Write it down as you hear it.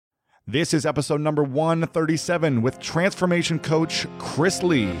This is episode number 137 with transformation coach Chris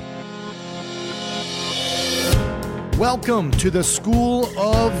Lee. Welcome to the School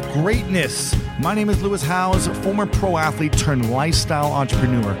of Greatness. My name is Lewis Howes, former pro athlete turned lifestyle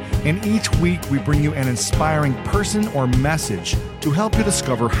entrepreneur, and each week we bring you an inspiring person or message to help you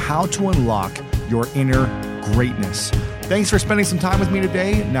discover how to unlock your inner greatness. Thanks for spending some time with me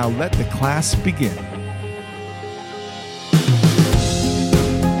today. Now let the class begin.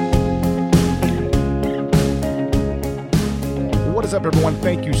 What is up, everyone?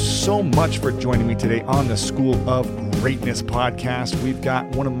 Thank you so much for joining me today on the School of Greatness podcast. We've got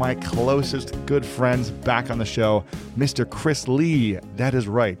one of my closest good friends back on the show, Mr. Chris Lee. That is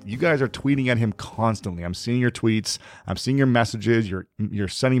right. You guys are tweeting at him constantly. I'm seeing your tweets. I'm seeing your messages. You're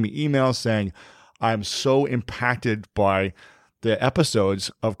sending me emails saying, I'm so impacted by the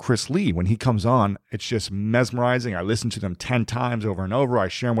episodes of Chris Lee. When he comes on, it's just mesmerizing. I listen to them 10 times over and over. I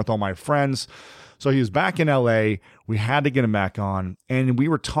share them with all my friends. So he was back in LA. We had to get him back on. And we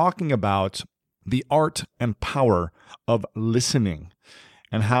were talking about the art and power of listening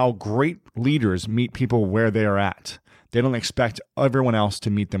and how great leaders meet people where they are at. They don't expect everyone else to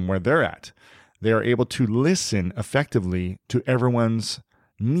meet them where they're at. They are able to listen effectively to everyone's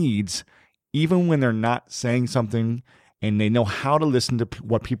needs, even when they're not saying something, and they know how to listen to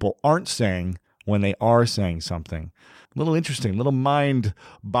what people aren't saying when they are saying something. A little interesting, a little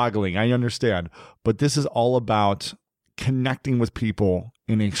mind-boggling, I understand. But this is all about connecting with people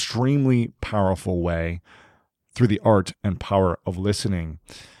in an extremely powerful way through the art and power of listening.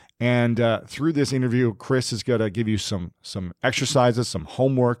 And through this interview, Chris is going to give you some exercises, some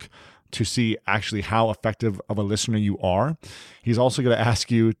homework to see actually how effective of a listener you are. He's also going to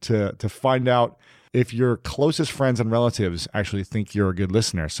ask you to find out if your closest friends and relatives actually think you're a good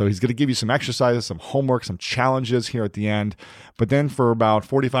listener. So he's going to give you some exercises, some homework, some challenges here at the end. But then for about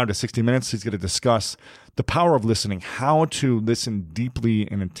 45 to 60 minutes, he's going to discuss the power of listening, how to listen deeply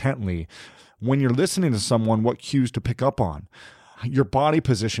and intently. When you're listening to someone, what cues to pick up on, your body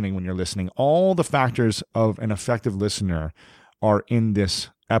positioning when you're listening. All the factors of an effective listener are in this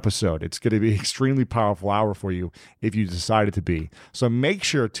episode. It's going to be an extremely powerful hour for you if you decide it to be. So make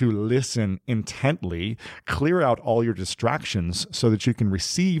sure to listen intently, clear out all your distractions so that you can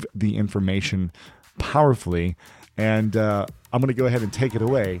receive the information powerfully. And I'm going to go ahead and take it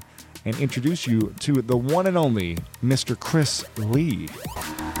away and introduce you to the one and only Mr. Chris Lee.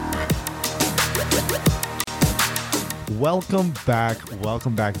 Welcome back,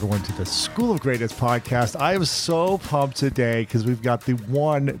 everyone, to the School of Greatness podcast. I am so pumped today because we've got the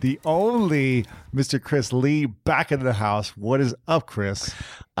one, the only Mr. Chris Lee back in the house. What is up, Chris?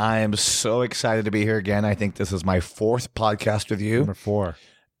 I am so excited to be here again. I think this is my 4th podcast with you. Number 4.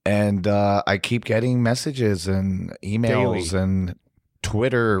 And I keep getting messages and emails daily. And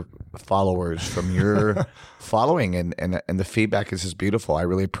Twitter followers from your following, and the feedback is just beautiful. I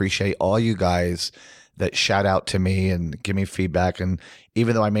really appreciate all you guys that shout out to me and give me feedback. And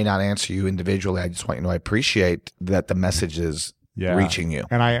even though I may not answer you individually, I just want you to know I appreciate that the message is reaching you.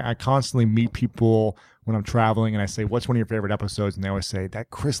 And I constantly meet people when I'm traveling and I say, what's one of your favorite episodes? And they always say, that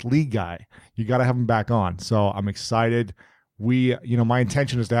Chris Lee guy, you got to have him back on. So I'm excited. My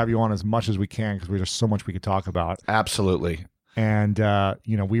intention is to have you on as much as we can because there's so much we could talk about. Absolutely. And,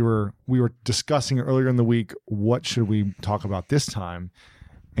 we were discussing earlier in the week, what should we talk about this time?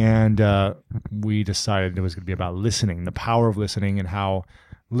 And we decided it was going to be about listening, the power of listening, and how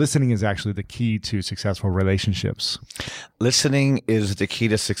listening is actually the key to successful relationships. Listening is the key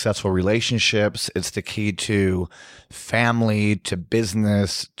to successful relationships. It's the key to family, to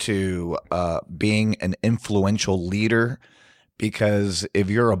business, to being an influential leader. Because if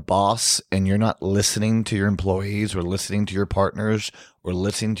you're a boss and you're not listening to your employees or listening to your partners or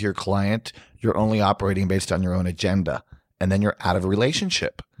listening to your client, you're only operating based on your own agenda. And then you're out of a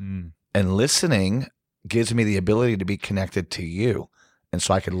relationship. And listening gives me the ability to be connected to you. And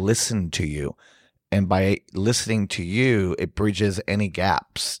so I can listen to you. And by listening to you, it bridges any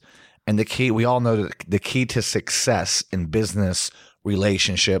gaps. And the key, we all know that the key to success in business,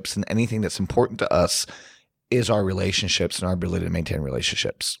 relationships, and anything that's important to us is our relationships and our ability to maintain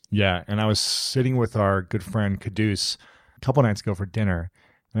relationships. Yeah. And I was sitting with our good friend Caduce a couple nights ago for dinner.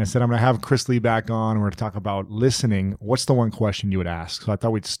 And I said, I'm going to have Chris Lee back on. We're going to talk about listening. What's the one question you would ask? So I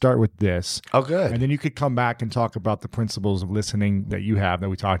thought we'd start with this. Oh, good. And then you could come back and talk about the principles of listening that you have that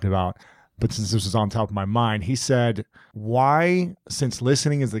we talked about. But since this was on top of my mind, he said, why, since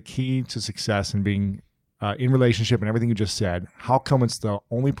listening is the key to success and being in relationship and everything you just said, how come it's the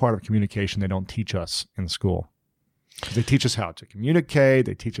only part of communication they don't teach us in school? They teach us how to communicate,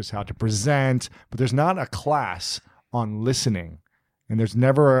 they teach us how to present, but there's not a class on listening. And there's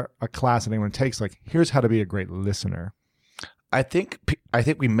never a class that anyone takes like, here's how to be a great listener. I think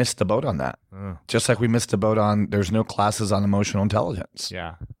we missed the boat on that. Just like we missed the boat on there's no classes on emotional intelligence.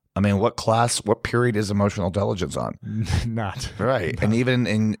 Yeah. I mean, what period is emotional intelligence on? Not. Right. Not. And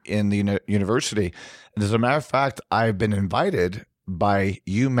even in the university, as a matter of fact, I've been invited by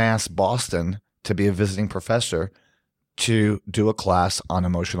UMass Boston to be a visiting professor to do a class on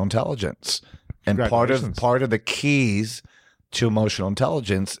emotional intelligence. And part of the keys to emotional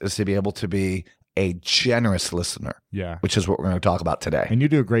intelligence is to be able to be a generous listener. Yeah. Which is what we're going to talk about today. And you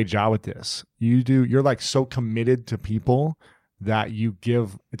do a great job with this. You're like so committed to people that you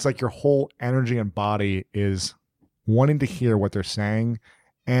give, it's like your whole energy and body is wanting to hear what they're saying.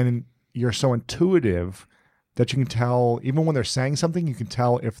 And you're so intuitive that you can tell, even when they're saying something, you can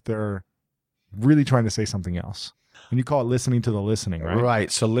tell if they're really trying to say something else. And you call it listening to the listening, right?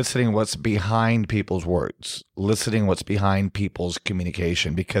 Right. So listening what's behind people's words, listening what's behind people's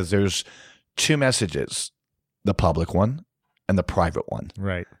communication, because there's two messages, the public one and the private one.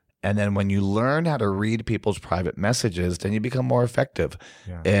 Right. And then when you learn how to read people's private messages, then you become more effective.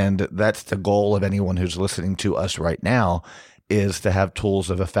 Yeah. And that's the goal of anyone who's listening to us right now, is to have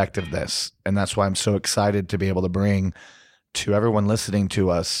tools of effectiveness. And that's why I'm so excited to be able to bring to everyone listening to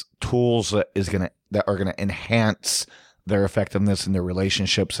us tools that are going to enhance their effectiveness in their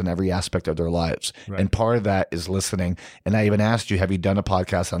relationships in every aspect of their lives. Right. And part of that is listening. And I even asked you, have you done a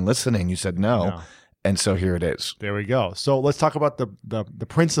podcast on listening? You said no. And so here it is. There we go. So let's talk about the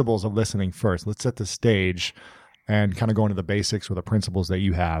principles of listening first. Let's set the stage and kind of go into the basics or the principles that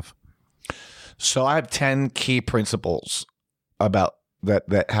you have. So I have 10 key principles about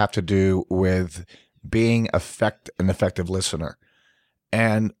that have to do with being an effective listener.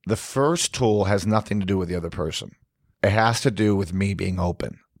 And the first tool has nothing to do with the other person. It has to do with me being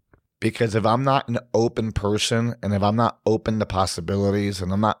open. Because if I'm not an open person, and if I'm not open to possibilities,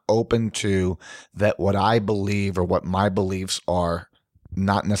 and I'm not open to that what I believe or what my beliefs are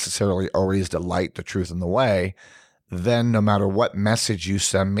not necessarily always the light, the truth, and the way, then no matter what message you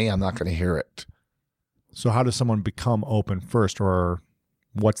send me, I'm not going to hear it. So how does someone become open first, or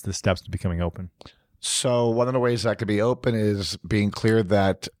what's the steps to becoming open? So one of the ways that could be open is being clear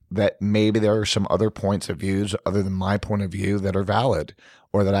that maybe there are some other points of views other than my point of view that are valid,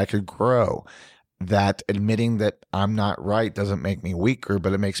 or that I could grow. That admitting that I'm not right doesn't make me weaker,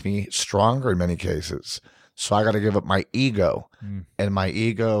 but it makes me stronger in many cases. So I got to give up my ego. And my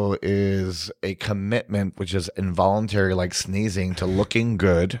ego is a commitment, which is involuntary, like sneezing, to looking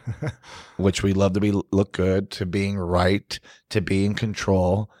good, which we love to look good, to being right, to be in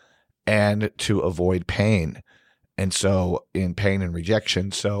control, and to avoid pain. And so in pain and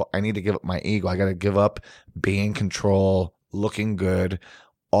rejection. So I need to give up my ego. I got to give up being in control, looking good,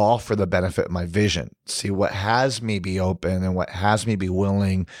 all for the benefit of my vision. See, what has me be open and what has me be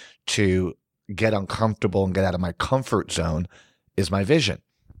willing to get uncomfortable and get out of my comfort zone is my vision.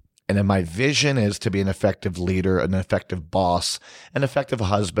 And then my vision is to be an effective leader, an effective boss, an effective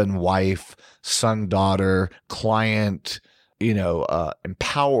husband, wife, son, daughter, client,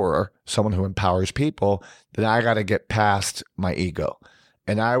 empower, someone who empowers people. Then I got to get past my ego.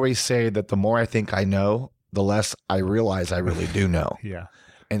 And I always say that the more I think I know, the less I realize I really do know. Yeah.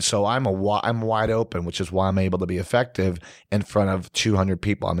 And so I'm wide open, which is why I'm able to be effective in front of 200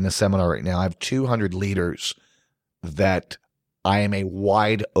 people. I'm in a seminar right now. I have 200 leaders that I am a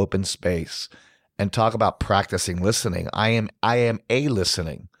wide open space. And talk about practicing listening. I am a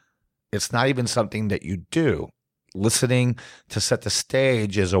listening. It's not even something that you do. Listening to set the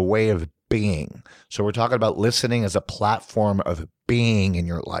stage is a way of being. So we're talking about listening as a platform of being in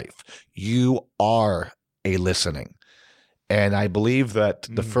your life. You are a listening. And I believe that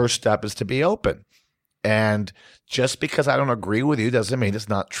the first step is to be open. And just because I don't agree with you doesn't mean it's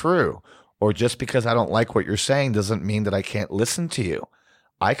not true. Or just because I don't like what you're saying doesn't mean that I can't listen to you.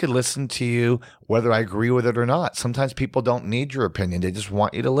 I could listen to you whether I agree with it or not. Sometimes people don't need your opinion. They just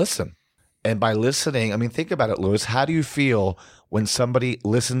want you to listen. And by listening, I mean, think about it, Lewis. How do you feel when somebody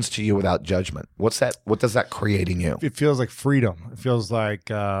listens to you without judgment? What does that create in you? It feels like freedom. It feels like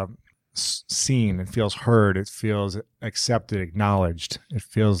seen. It feels heard. It feels accepted, acknowledged. It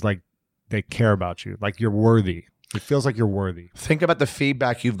feels like they care about you, like you're worthy. It feels like you're worthy. Think about the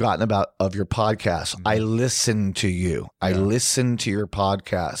feedback you've gotten of your podcast. I listen to you. Yeah. I listen to your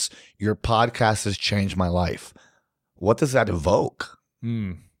podcast. Your podcast has changed my life. What does that evoke?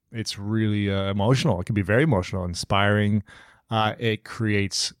 It's really emotional. It can be very emotional, inspiring. It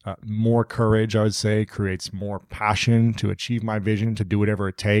creates more courage, I would say. It creates more passion to achieve my vision, to do whatever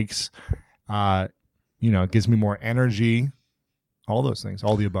it takes. It gives me more energy. All those things,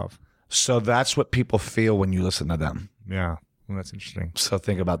 all the above. So that's what people feel when you listen to them. Yeah. Well, that's interesting. So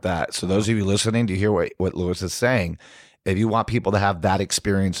think about that. So those of you listening, do you hear what Lewis is saying? If you want people to have that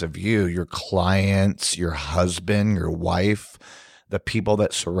experience of you, your clients, your husband, your wife, the people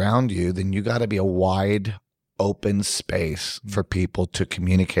that surround you, then you got to be a wide open space for people to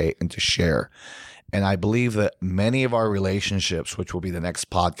communicate and to share. And I believe that many of our relationships, which will be the next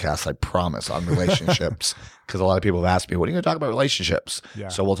podcast, I promise, on relationships, because a lot of people have asked me, what are you going to talk about relationships? Yeah.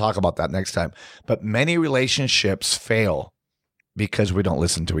 So we'll talk about that next time. But many relationships fail because we don't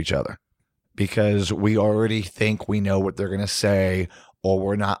listen to each other, because we already think we know what they're going to say, or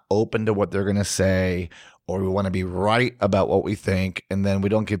we're not open to what they're going to say, or we want to be right about what we think. And then we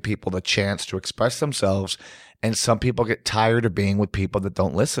don't give people the chance to express themselves. And some people get tired of being with people that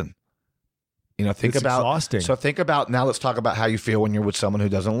don't listen. You know, think It's about exhausting. So think about now. Let's talk about how you feel when you're with someone who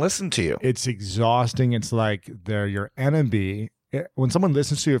doesn't listen to you. It's exhausting. It's like they're your enemy. When someone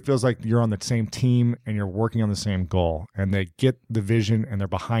listens to you, it feels like you're on the same team and you're working on the same goal, and they get the vision and they're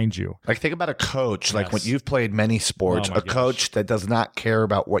behind you. Like think about a coach. Like when Yes. you've played many sports, Oh my a gosh. coach that does not care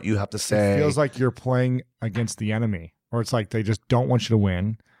about what you have to say. It feels like you're playing against the enemy, or it's like they just don't want you to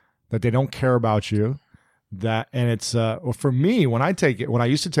win, that they don't care about you. And it's well, for me, when I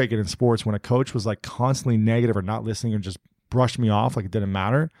used to take it in sports, when a coach was like constantly negative or not listening or just brushed me off like it didn't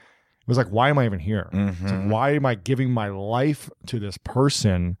matter, it was like, why am I even here? It's like, why am I giving my life to this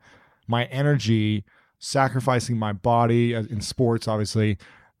person, my energy, sacrificing my body in sports, obviously,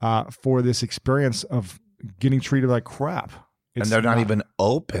 for this experience of getting treated like crap? And they're not even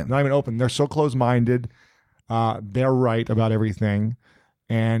open. Not even open. They're so close-minded. They're right about everything,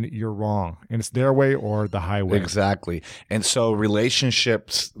 and you're wrong. And it's their way or the highway. Exactly. And so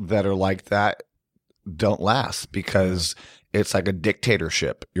relationships that are like that don't last because it's like a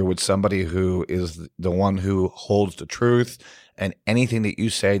dictatorship. You're with somebody who is the one who holds the truth, and anything that you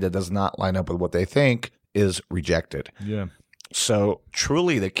say that does not line up with what they think is rejected. Yeah. So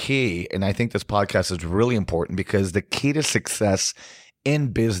truly the key, and I think this podcast is really important because the key to success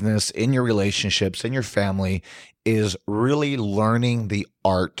in business, in your relationships, in your family is really learning the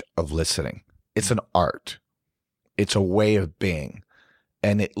art of listening. It's an art. It's a way of being.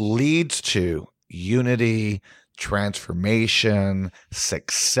 And it leads to unity, transformation,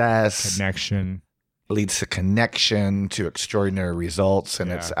 success, Connection. leads to connection, to extraordinary results,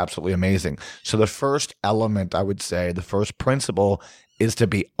 and it's absolutely amazing. So the first element, I would say, the first principle is to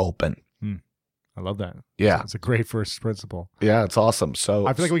be open. I love that. Yeah. It's a great first principle. Yeah, it's awesome. So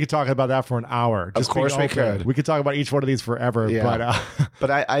I feel like we could talk about that for an hour. Of course we could. We could talk about each one of these forever. Yeah.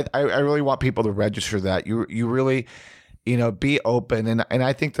 But I really want people to register that. You really, be open. And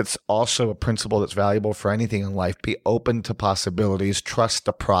I think that's also a principle that's valuable for anything in life. Be open to possibilities, trust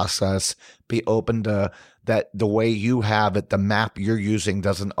the process, be open to that the way you have it, the map you're using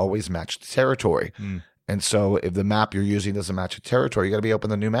doesn't always match the territory. And so if the map you're using doesn't match the territory, you got to be open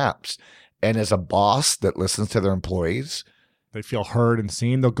to new maps. And as a boss that listens to their employees, they feel heard and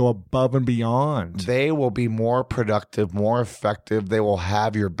seen. They'll go above and beyond. they will be more productive, more effective. They will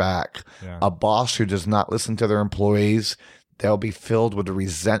have your back. Yeah. A boss who does not listen to their employees, they'll be filled with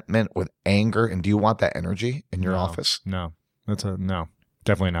resentment, with anger. And do you want that energy in your office? No, no,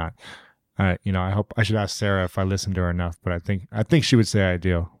 definitely not. I hope I should ask Sarah if I listened to her enough, but I think she would say I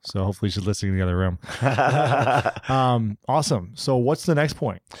do. So hopefully she's listening in the other room. Awesome. So what's the next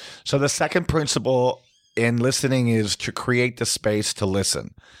point? So the second principle in listening is to create the space to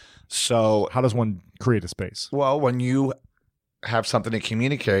listen. So, How does one create a space? well, when you have something to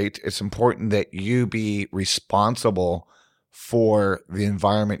communicate, it's important that you be responsible for the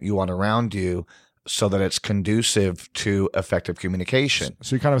environment you want around you so that it's conducive to effective communication.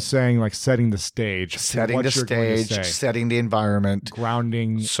 So you're kind of saying like setting the stage, for Setting what the you're going to stage, say. setting the environment.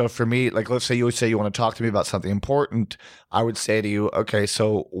 Grounding. So for me, like let's say you would say you want to talk to me about something important. I would say to you, okay,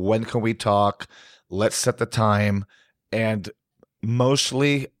 so when can we talk? Let's set the time. And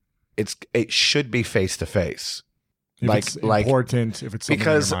mostly it should be face to face. If like- it's like- important, if it's something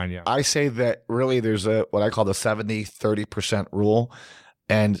Because in your mind, yeah. I say that really there's what I call the 70-30% rule.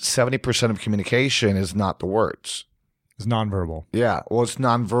 And 70% of communication is not the words. It's nonverbal. Yeah. Well, it's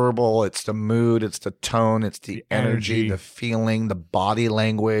nonverbal. It's the mood. It's the tone. It's the energy, energy. the feeling, the body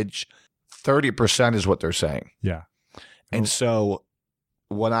language. 30% is what they're saying. Yeah. And so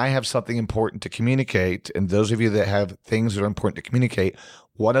when I have something important to communicate, and those of you that have things that are important to communicate,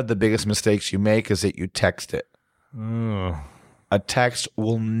 one of the biggest mistakes you make is that you text it. Ugh. A text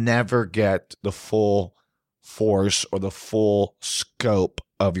will never get the full force or the full scope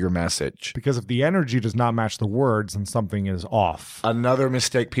of your message. Because if the energy does not match the words, then something is off. Another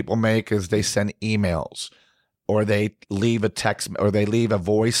mistake people make is they send emails or they leave a text or they leave a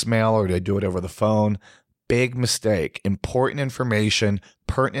voicemail or they do it over the phone. big mistake. Important information,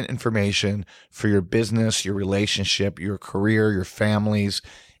 pertinent information for your business, your relationship, your career, your families.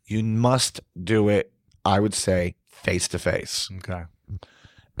 You must do it, I would say, face to face. Okay.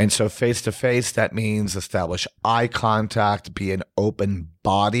 And so face to face, that means establish eye contact, be an open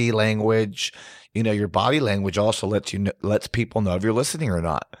body language. You know, your body language also lets people know if you're listening or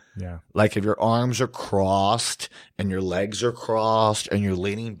not. Yeah. Like if your arms are crossed and your legs are crossed and you're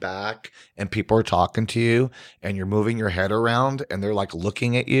leaning back and people are talking to you and you're moving your head around and they're like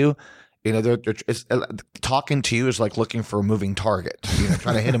looking at you, you know, talking to you is like looking for a moving target, you know,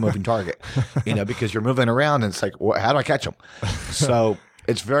 trying to hit a moving target, you know, because you're moving around and it's like, how do I catch them? So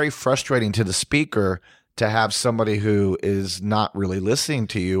it's very frustrating to the speaker to have somebody who is not really listening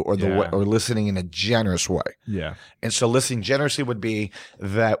to you or or listening in a generous way. Yeah. And so listening generously would be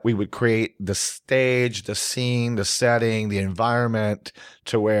that we would create the stage, the scene, the setting, the environment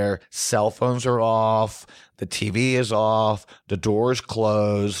to where cell phones are off, the TV is off, the door is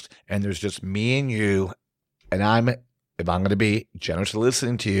closed, and there's just me and you. And if I'm going to be generously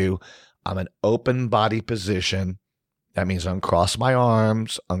listening to you, I'm an open body position. That means uncross my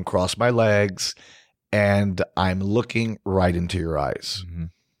arms, uncross my legs, and I'm looking right into your eyes. Mm-hmm.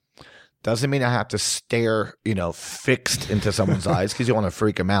 Doesn't mean I have to stare, you know, fixed into someone's eyes because you want to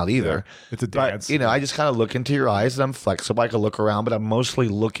freak them out either. Yeah. It's a dance. But, you know, I just kind of look into your eyes and I'm flexible. I can look around, but I'm mostly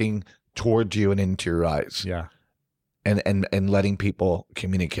looking towards you and into your eyes. Yeah. And letting people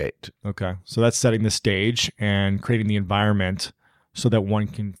communicate. Okay. So that's setting the stage and creating the environment so that one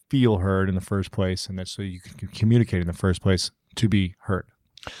can feel heard in the first place and that so you can communicate in the first place to be heard.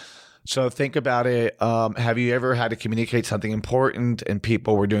 So think about it. Have you ever had to communicate something important and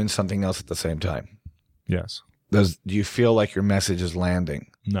people were doing something else at the same time? Yes. Do you feel like your message is landing?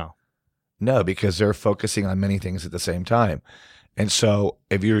 No. No, because they're focusing on many things at the same time. And so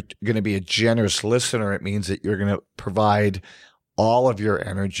if you're going to be a generous listener, it means that you're going to provide all of your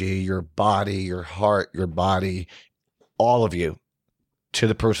energy, your body, your heart, your body, all of you to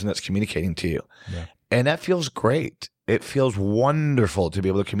the person that's communicating to you. Yeah. And that feels great. It feels wonderful to be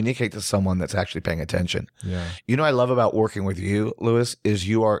able to communicate to someone that's actually paying attention. Yeah. You know what I love about working with you, Lewis, is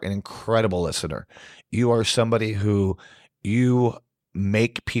you are an incredible listener. You are somebody who you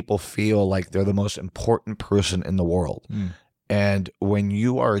make people feel like they're the most important person in the world. Mm. And when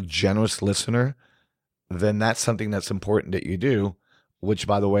you are a generous listener, then that's something that's important that you do, which,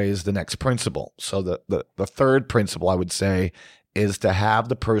 by the way, is the next principle. So the third principle, I would say, is to have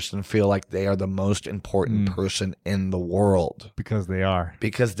the person feel like they are the most important person in the world. Because they are.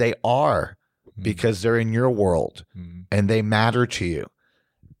 Because they are. Because they're in your world and they matter to you.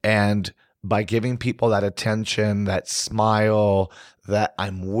 And by giving people that attention, that smile, that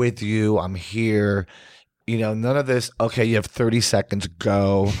I'm with you, I'm here, you know, none of this, okay, you have 30 seconds,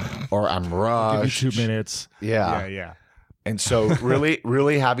 go, or I'm rushed. Give me 2 minutes. Yeah. Yeah. And so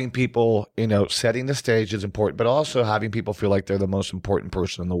really having people, you know, setting the stage is important, but also having people feel like they're the most important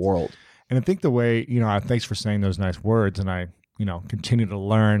person in the world. And I think the way, you know, thanks for saying those nice words. And I, you know, continue to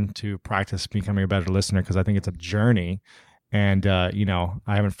learn to practice becoming a better listener because I think it's a journey. And, you know,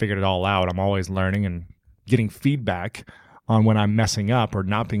 I haven't figured it all out. I'm always learning and getting feedback on when I'm messing up or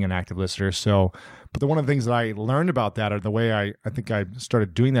not being an active listener. So, but one of the things that I learned about that, or the way I think I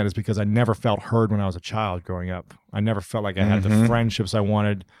started doing that, is because I never felt heard when I was a child growing up. I never felt like I had the friendships I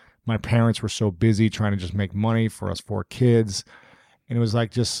wanted. My parents were so busy trying to just make money for us 4 kids. And it was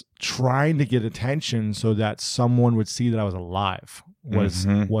like just trying to get attention so that someone would see that I was alive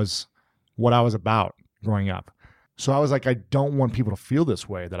was what I was about growing up. So I was like, I don't want people to feel this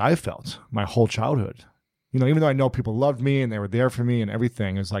way that I felt my whole childhood. You know, even though I know people loved me and they were there for me and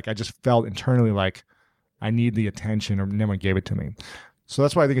everything, it's like I just felt internally like I need the attention, or no one gave it to me. So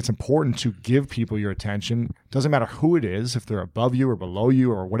that's why I think it's important to give people your attention. Doesn't matter who it is, if they're above you or below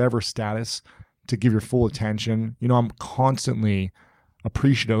you or whatever status, to give your full attention. You know, I'm constantly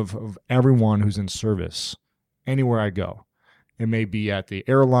appreciative of everyone who's in service anywhere I go. It may be at the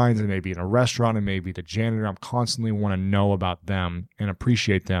airlines, it may be in a restaurant, it may be the janitor. I'm constantly want to know about them and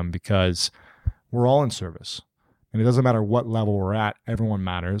appreciate them because we're all in service. And it doesn't matter what level we're at, everyone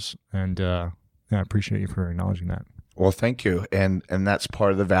matters. And I appreciate you for acknowledging that. Well, thank you. And that's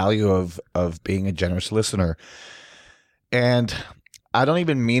part of the value of being a generous listener. And I don't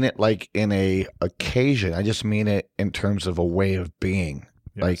even mean it like in a occasion. I just mean it in terms of a way of being.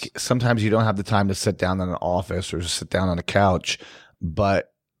 Yes. Like sometimes you don't have the time to sit down in an office or sit down on a couch,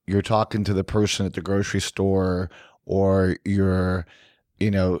 but you're talking to the person at the grocery store, or you're,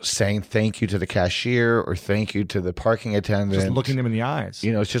 you know, saying thank you to the cashier or thank you to the parking attendant. Just looking them in the eyes.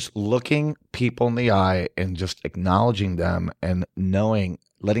 You know, it's just looking people in the eye and just acknowledging them and knowing,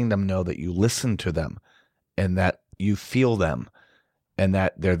 letting them know that you listen to them and that you feel them and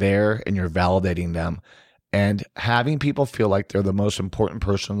that they're there and you're validating them. And having people feel like they're the most important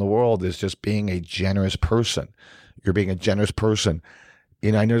person in the world is just being a generous person. You're being a generous person.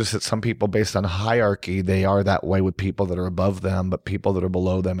 You know, I notice that some people, based on hierarchy, they are that way with people that are above them, but people that are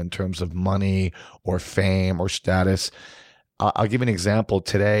below them in terms of money or fame or status. I'll give you an example.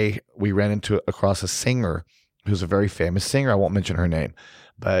 Today, we ran across a singer who's a very famous singer. I won't mention her name,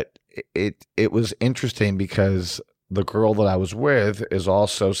 but it was interesting because the girl that I was with is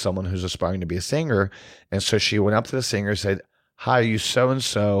also someone who's aspiring to be a singer. And so she went up to the singer and said, "Hi, you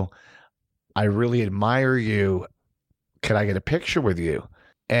so-and-so. I really admire you. Can I get a picture with you?"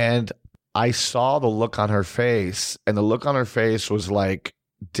 And I saw the look on her face, and the look on her face was like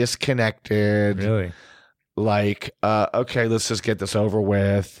disconnected. Really? Like, okay, let's just get this over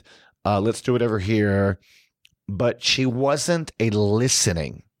with. Let's do it over here. But she wasn't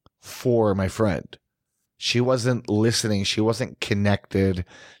listening for my friend. She wasn't listening. She wasn't connected.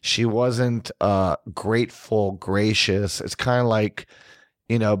 She wasn't grateful, gracious. It's kind of like,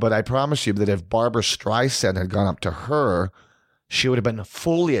 you know, but I promise you that if Barbara Streisand had gone up to her, she would have been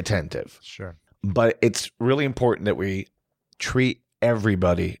fully attentive. Sure. But it's really important that we treat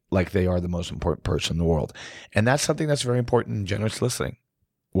everybody like they are the most important person in the world. And that's something that's very important in generous listening,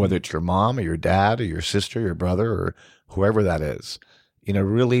 whether it's your mom or your dad or your sister, your brother, or whoever that is. You know,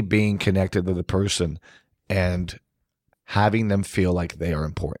 really being connected to the person and having them feel like they are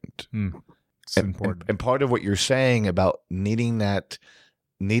important. It's important. And part of what you're saying about needing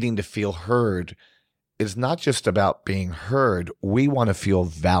to feel heard is not just about being heard. We want to feel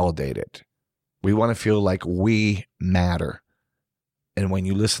validated. We want to feel like we matter. And when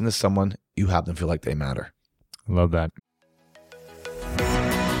you listen to someone, you have them feel like they matter. I love that.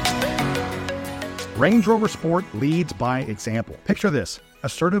 Range Rover Sport leads by example. Picture this.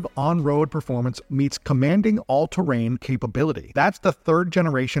 Assertive on-road performance meets commanding all-terrain capability. That's the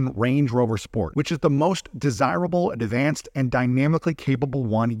third-generation Range Rover Sport, which is the most desirable, advanced, and dynamically capable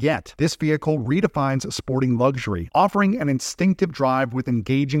one yet. This vehicle redefines sporting luxury, offering an instinctive drive with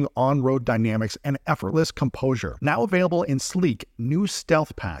engaging on-road dynamics and effortless composure. Now available in sleek, new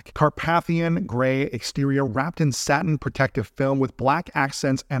Stealth Pack, Carpathian gray exterior wrapped in satin protective film with black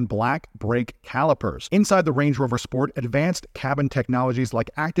accents and black brake calipers. Inside the Range Rover Sport, advanced cabin technologies like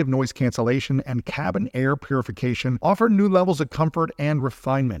active noise cancellation and cabin air purification offer new levels of comfort and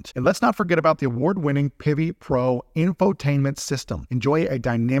refinement. And let's not forget about the award-winning Pivi Pro infotainment system. Enjoy a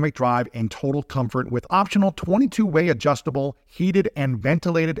dynamic drive in total comfort with optional 22-way adjustable, heated and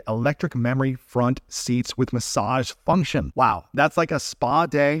ventilated electric memory front seats with massage function. Wow, that's like a spa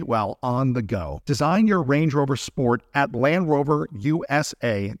day while on the go. Design your Range Rover Sport at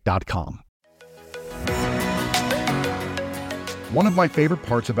LandRoverUSA.com. One of my favorite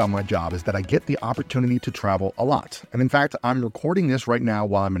parts about my job is that I get the opportunity to travel a lot. And in fact, I'm recording this right now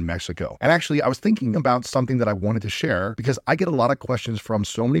while I'm in Mexico. And actually, I was thinking about something that I wanted to share because I get a lot of questions from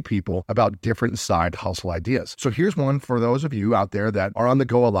so many people about different side hustle ideas. So here's one for those of you out there that are on the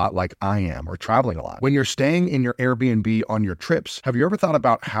go a lot like I am or traveling a lot. When you're staying in your Airbnb on your trips, have you ever thought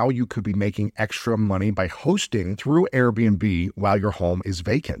about how you could be making extra money by hosting through Airbnb while your home is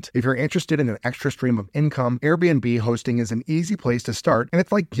vacant? If you're interested in an extra stream of income, Airbnb hosting is an easy place to start, and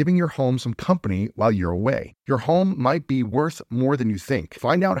it's like giving your home some company while you're away. Your home might be worth more than you think.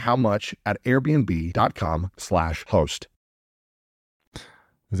 Find out how much at airbnb.com/host.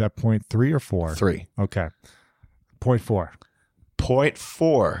 Is that point 3 or 4? 3. Okay. Point 4. Point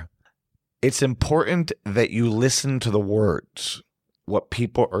 4. It's important that you listen to the words, what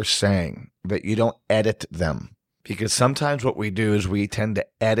people are saying, that you don't edit them. Because sometimes what we do is we tend to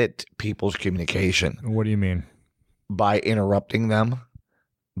edit people's communication. What do you mean? By interrupting them,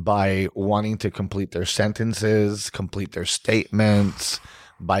 by wanting to complete their sentences, complete their statements,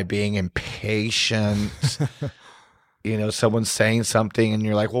 by being impatient. You know, someone's saying something and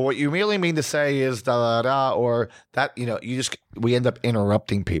you're like, well, what you really mean to say is da da da, or that, you know, we end up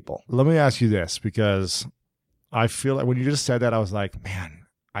interrupting people. Let me ask you this, because I feel like when you just said that, I was like, man,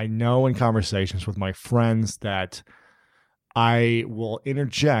 I know in conversations with my friends that I will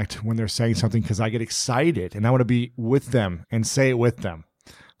interject when they're saying something because I get excited and I want to be with them and say it with them.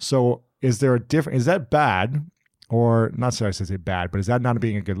 So is that bad, or not sorry to say bad, but is that not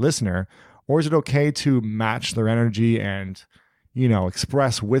being a good listener? Or is it okay to match their energy and, you know,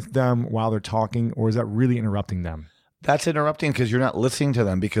 express with them while they're talking? Or is that really interrupting them? That's interrupting because you're not listening to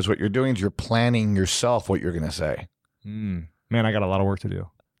them, because what you're doing is you're planning yourself what you're going to say. Man, I got a lot of work to do.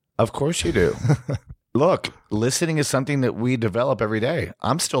 Of course you do. Look, listening is something that we develop every day.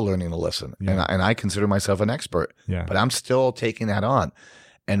 I'm still learning to listen, and I consider myself an expert, but I'm still taking that on.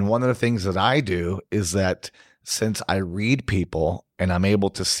 And one of the things that I do is that since I read people and I'm able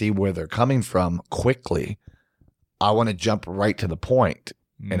to see where they're coming from quickly, I want to jump right to the point,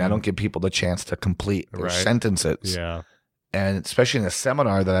 and I don't give people the chance to complete their sentences. Yeah. And especially in a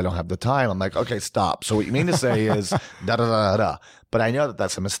seminar that I don't have the time, I'm like, okay, stop. So what you mean to say is da da da da. But I know that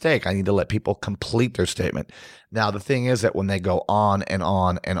that's a mistake. I need to let people complete their statement. Now, the thing is that when they go on and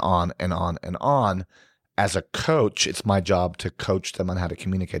on and on and on and on, as a coach, it's my job to coach them on how to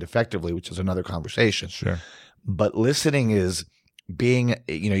communicate effectively, which is another conversation. Sure. But listening is being,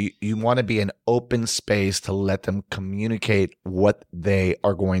 you want to be an open space to let them communicate what they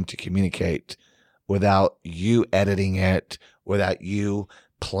are going to communicate without you editing it, without you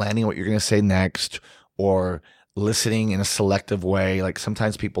planning what you're going to say next, or listening in a selective way. Like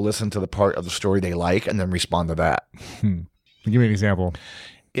sometimes people listen to the part of the story they like and then respond to that. Give me an example.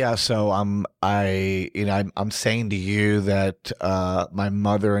 Yeah, so I'm saying to you that my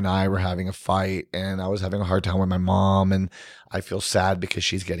mother and I were having a fight, and I was having a hard time with my mom, and I feel sad because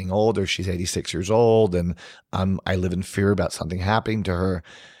she's getting older. She's 86 years old, and I live in fear about something happening to her.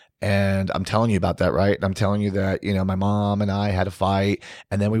 And I'm telling you about that, right? I'm telling you that, my mom and I had a fight,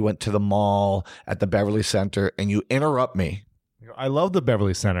 and then we went to the mall at the Beverly Center, and you interrupt me. I love the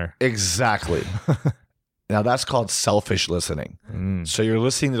Beverly Center. Exactly. Now, that's called selfish listening. So you're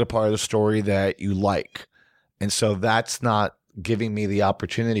listening to the part of the story that you like. And so that's not giving me the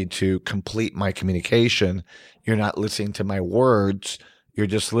opportunity to complete my communication. You're not listening to my words. You're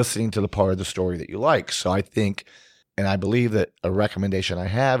just listening to the part of the story that you like. So I think, and I believe that a recommendation I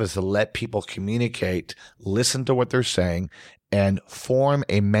have is to let people communicate, listen to what they're saying, and form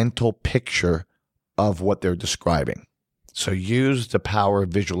a mental picture of what they're describing. So use the power of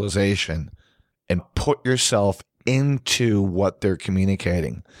visualization and put yourself into what they're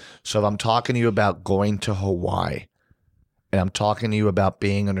communicating. So if I'm talking to you about going to Hawaii, and I'm talking to you about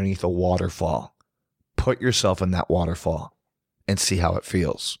being underneath a waterfall, put yourself in that waterfall and see how it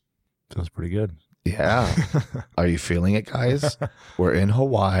feels. Feels pretty good. Yeah. Are you feeling it, guys? We're in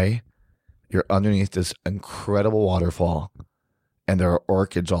Hawaii. You're underneath this incredible waterfall, and there are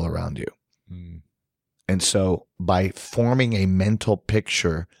orchids all around you. And so by forming a mental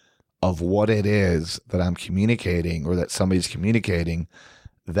picture of what it is that I'm communicating or that somebody's communicating,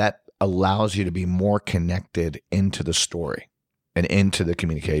 that allows you to be more connected into the story and into the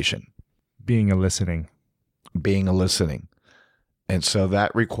communication. Being a listening. And so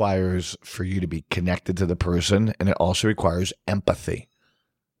that requires for you to be connected to the person, and it also requires empathy.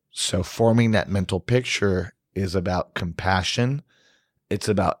 So forming that mental picture is about compassion. It's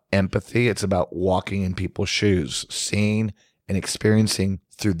about empathy. It's about walking in people's shoes, seeing and experiencing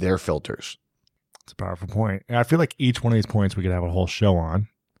through their filters. It's a powerful point. And I feel like each one of these points we could have a whole show on,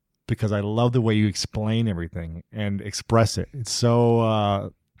 because I love the way you explain everything and express it. It's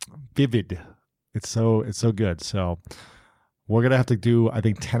so vivid. It's so good. So we're going to have to do, I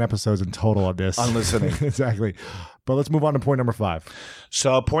think, 10 episodes in total on this. On listening. Exactly. But let's move on to point number 5.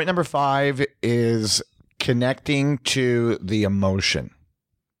 So point number 5 is connecting to the emotion.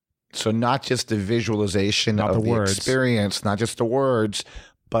 So not just the visualization of the experience, not just the words,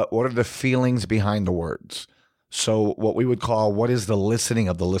 but what are the feelings behind the words? So what we would call, what is the listening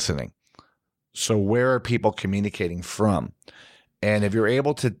of the listening? So where are people communicating from? And if you're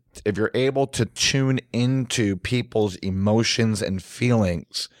able to tune into people's emotions and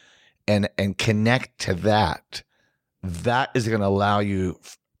feelings and connect to that, that is going to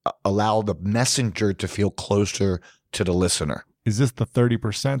allow the messenger to feel closer to the listener. Is this the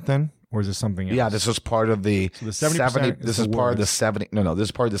 30% then? Or is this something else? Yeah, this is part of the, so the 70%. This is part of the 70. No, this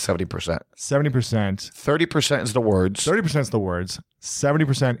is part of the 70%. 70%. 30% is the words. 30% is the words.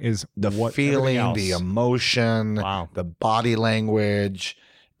 70% is the feeling, the emotion, the body language,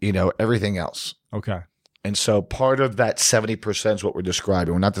 everything else. Okay. And so part of that 70% is what we're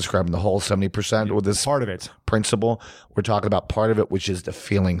describing. We're not describing the whole 70% with this part of it principle. We're talking about part of it, which is the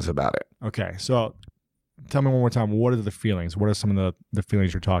feelings about it. Okay. So tell me one more time, what are the feelings? What are some of the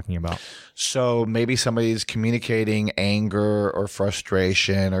feelings you're talking about? So maybe somebody's communicating anger or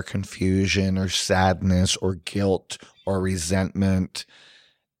frustration or confusion or sadness or guilt or resentment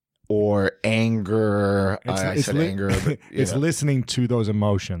or anger. Anger. But, it's listening to those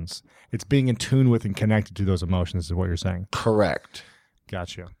emotions. It's being in tune with and connected to those emotions is what you're saying. Correct.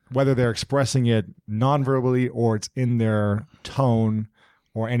 Gotcha. Whether they're expressing it non-verbally or it's in their tone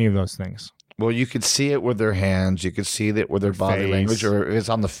or any of those things. Well, you could see it with their hands. You could see it with their body language, or if it's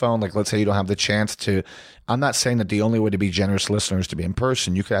on the phone. Like, let's say you don't have the chance to. I'm not saying that the only way to be generous listeners is to be in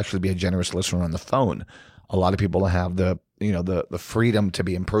person. You could actually be a generous listener on the phone. A lot of people have the freedom to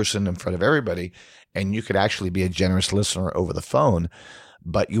be in person in front of everybody, and you could actually be a generous listener over the phone.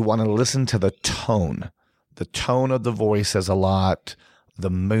 but you want to listen to the tone. The tone of the voice says a lot, the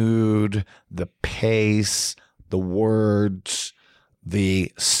mood, the pace, the words,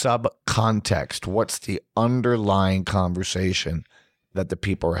 the subcontext. What's the underlying conversation that the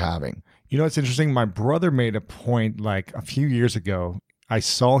people are having? You know, it's interesting. My brother made a point like a few years ago. I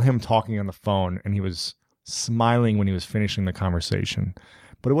saw him talking on the phone and he was smiling when he was finishing the conversation.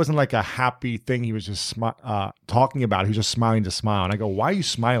 But it wasn't like a happy thing he was just talking about. He was just smiling to smile. And I go, why are you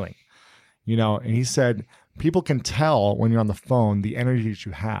smiling? You know, and he said, people can tell when you're on the phone the energy that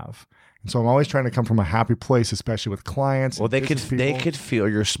you have. And so I'm always trying to come from a happy place, especially with clients. Well, they could feel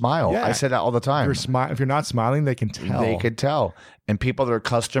your smile. Yeah. I say that all the time. If you're not smiling, they can tell. They could tell. And people that are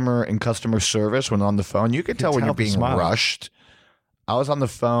customer service when on the phone, you can tell when you're being rushed. I was on the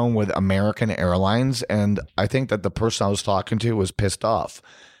phone with American Airlines, and I think that the person I was talking to was pissed off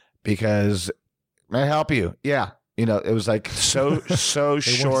because, may I help you? Yeah. You know, it was like so they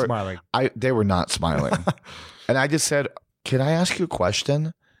short. weren't smiling. They were not smiling. And I just said, can I ask you a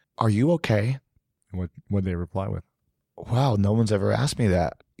question? Are you okay? What did they reply with? Wow, no one's ever asked me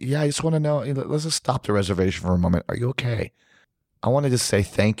that. Yeah, I just want to know. Let's just stop the reservation for a moment. Are you okay? I want to just say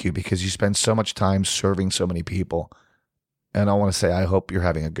thank you because you spend so much time serving so many people. And I want to say, I hope you're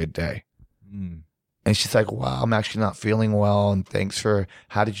having a good day. Mm. And she's like, wow, I'm actually not feeling well. And thanks for,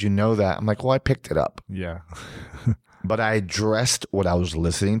 how did you know that? I'm like, well, I picked it up. Yeah. But I addressed what I was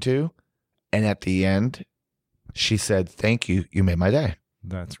listening to. And at the end, she said, thank you. You made my day.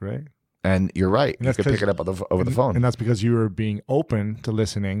 That's right. And you're right. You could pick it up over the phone. And that's because you were being open to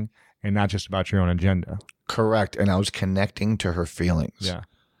listening and not just about your own agenda. Correct. And I was connecting to her feelings. Yeah.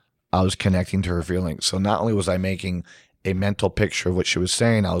 I was connecting to her feelings. So not only was I making a mental picture of what she was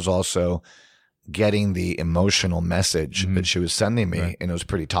saying, I was also getting the emotional message that she was sending me. Right. And it was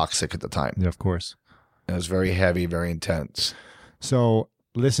pretty toxic at the time. Yeah, of course. It was very heavy, very intense. So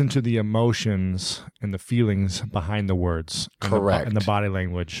listen to the emotions and the feelings behind the words. Correct. And the body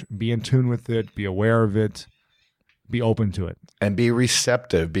language. Be in tune with it. Be aware of it. Be open to it. And be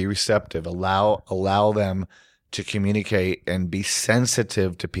receptive. Be receptive. Allow them to communicate and be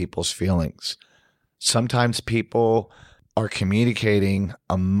sensitive to people's feelings. Sometimes people are communicating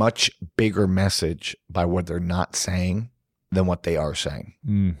a much bigger message by what they're not saying than what they are saying.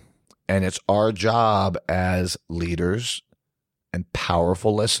 Mm. And it's our job as leaders and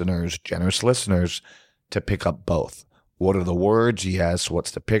powerful listeners, generous listeners, to pick up both. What are the words? Yes.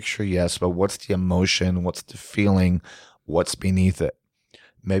 What's the picture? Yes. But what's the emotion? What's the feeling? What's beneath it?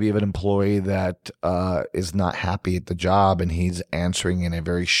 Maybe you have an employee that is not happy at the job and he's answering in a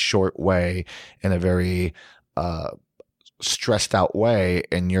very short way, in a very stressed out way,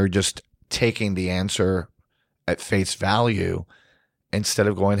 and you're just taking the answer at face value instead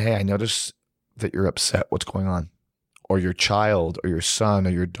of going, hey, I notice that you're upset. What's going on? Or your child or your son or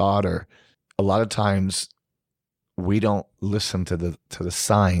your daughter. A lot of times we don't listen to the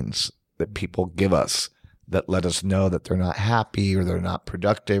signs that people give us that let us know that they're not happy or they're not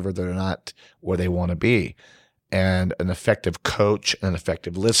productive or they're not where they want to be. And an effective coach, an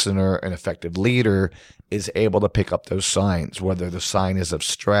effective listener, an effective leader is able to pick up those signs, whether the sign is of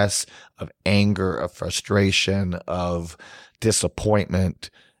stress, of anger, of frustration, of disappointment.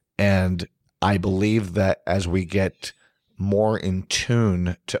 And I believe that as we get more in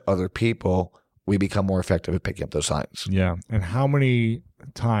tune to other people, we become more effective at picking up those signs. Yeah. And how many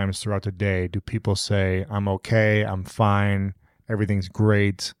times throughout the day do people say, I'm okay, I'm fine, everything's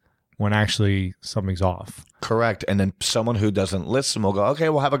great, when actually something's off? Correct. And then someone who doesn't listen will go, okay,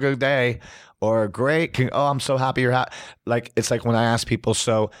 well, have a good day. Or great. I'm so happy you're happy. Like, it's like when I ask people,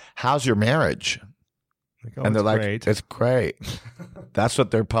 so how's your marriage? Like, oh, and they're like, great. It's great. That's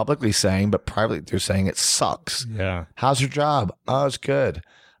what they're publicly saying, but privately they're saying it sucks. Yeah. How's your job? Oh, it's good.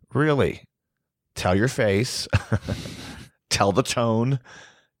 Really? Tell your face. Tell the tone.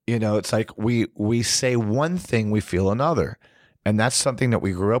 You know, it's like we say one thing, we feel another. And that's something that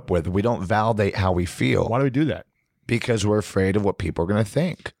we grew up with. We don't validate how we feel. Why do we do that? Because we're afraid of what people are going to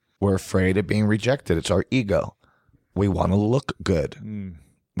think. We're afraid of being rejected. It's our ego. We want to look good. Mm.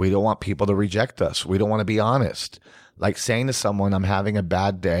 We don't want people to reject us. We don't want to be honest. Like saying to someone, I'm having a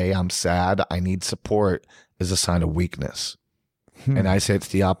bad day, I'm sad, I need support, is a sign of weakness. And I say it's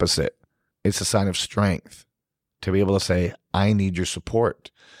the opposite. It's a sign of strength to be able to say, I need your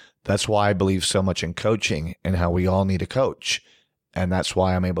support. That's why I believe so much in coaching and how we all need a coach. And that's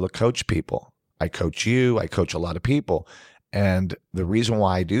why I'm able to coach people. I coach you. I coach a lot of people. And the reason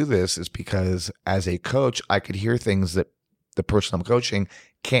why I do this is because as a coach, I could hear things that the person I'm coaching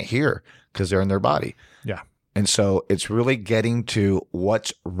can't hear because they're in their body. Yeah. And so it's really getting to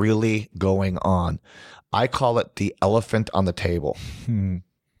what's really going on. I call it the elephant on the table.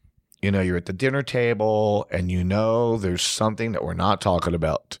 You know, you're at the dinner table and you know there's something that we're not talking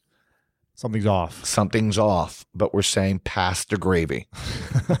about. Something's off. Something's off, but we're saying pass the gravy.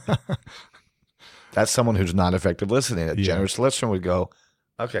 That's someone who's not effective listening. A generous listener would go,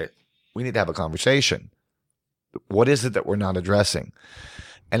 okay, we need to have a conversation. What is it that we're not addressing?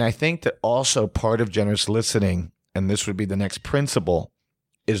 And I think that also part of generous listening, and this would be the next principle,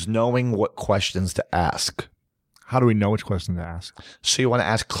 is knowing what questions to ask. How do we know which question to ask? So you want to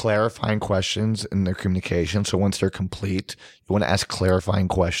ask clarifying questions in their communication. So once they're complete, you want to ask clarifying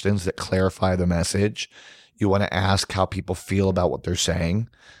questions that clarify the message. You want to ask how people feel about what they're saying.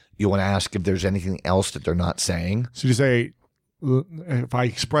 You want to ask if there's anything else that they're not saying. So you say, if I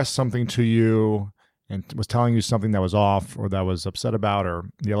expressed something to you and was telling you something that was off or that I was upset about or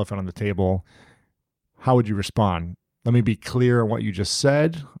the elephant on the table, how would you respond? Let me be clear on what you just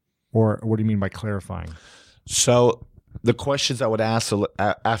said, or what do you mean by clarifying? So the questions I would ask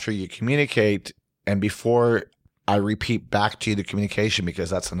after you communicate and before I repeat back to you the communication, because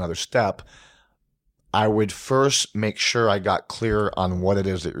that's another step, I would first make sure I got clear on what it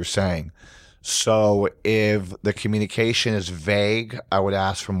is that you're saying. So if the communication is vague, I would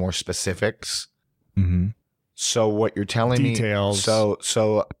ask for more specifics. Mm-hmm. So what you're telling Details. me,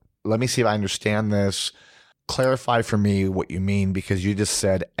 so let me see if I understand this. Clarify for me what you mean, because you just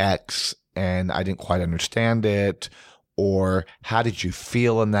said X and I didn't quite understand it. Or how did you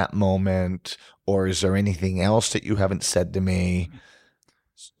feel in that moment? Or is there anything else that you haven't said to me?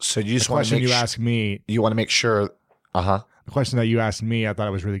 So you just want to make you asked me. You want to make sure. The question that you asked me, I thought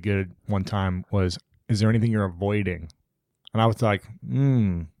it was really good one time, was, is there anything you're avoiding? And I was like,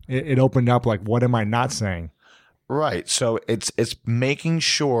 it opened up like, what am I not saying? Right. So it's making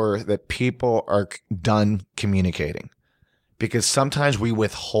sure that people are done communicating, because sometimes we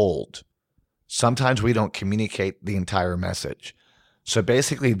withhold. Sometimes we don't communicate the entire message. So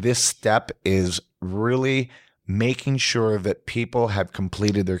basically this step is really making sure that people have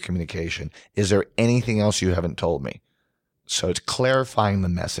completed their communication. Is there anything else you haven't told me? So it's clarifying the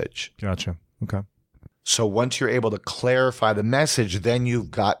message. Gotcha. Okay. So once you're able to clarify the message, then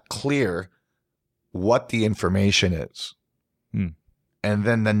you've got clear what the information is. And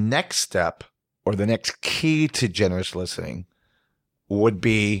then the next step, or the next key to generous listening, would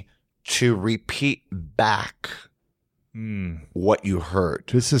be to repeat back what you heard.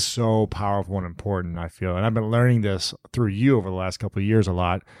 This is so powerful and important, I feel. And I've been learning this through you over the last couple of years a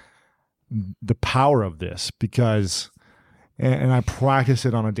lot, the power of this, because, and I practice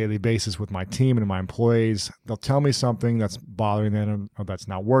it on a daily basis with my team and my employees. They'll tell me something that's bothering them or that's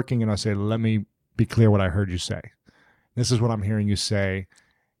not working, and I say, let me be clear what I heard you say. This is what I'm hearing you say.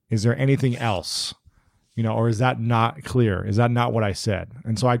 Is there anything else? Or is that not clear? Is that not what I said?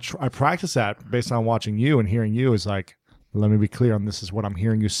 And so I practice that based on watching you and hearing you, is like, let me be clear on this is what I'm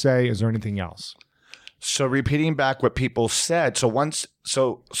hearing you say. Is there anything else? So repeating back what people said. So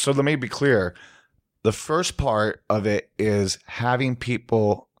let me be clear. The first part of it is having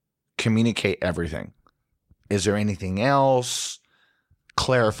people communicate everything. Is there anything else?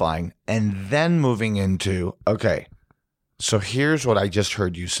 Clarifying, and then moving into, okay, so here's what I just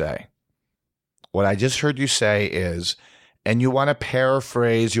heard you say. What I just heard you say is, and you want to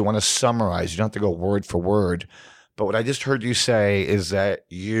paraphrase, you want to summarize, you don't have to go word for word, but what I just heard you say is that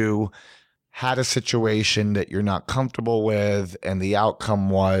you had a situation that you're not comfortable with and the outcome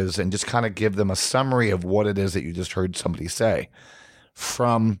was, and just kind of give them a summary of what it is that you just heard somebody say.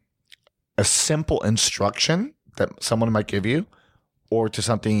 From a simple instruction that someone might give you, or to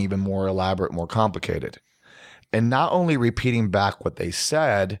something even more elaborate, more complicated. And not only repeating back what they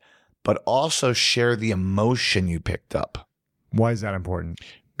said, but also share the emotion you picked up. Why is that important?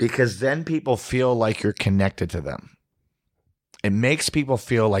 Because then people feel like you're connected to them. It makes people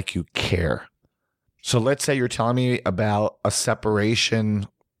feel like you care. So let's say you're telling me about a separation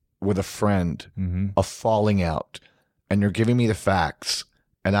with a friend, a falling out, and you're giving me the facts,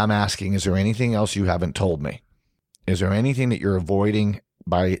 and I'm asking, is there anything else you haven't told me? Is there anything that you're avoiding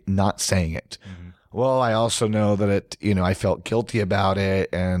by not saying it? Well, I also know that I felt guilty about it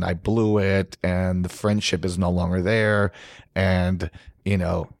and I blew it and the friendship is no longer there and,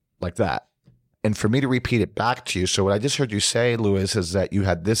 like that. And for me to repeat it back to you. So what I just heard you say, Louis, is that you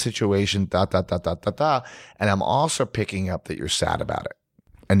had this situation, and I'm also picking up that you're sad about it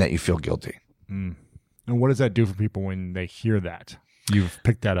and that you feel guilty. And what does that do for people when they hear that? You've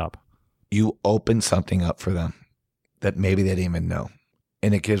picked that up. You open something up for them that maybe they didn't even know.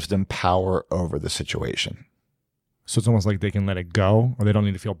 And it gives them power over the situation. So it's almost like they can let it go, or they don't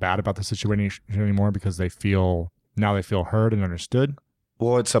need to feel bad about the situation anymore because they feel heard and understood.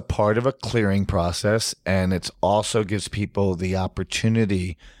 Well, it's a part of a clearing process, and it also gives people the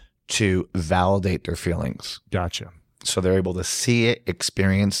opportunity to validate their feelings. Gotcha. So they're able to see it,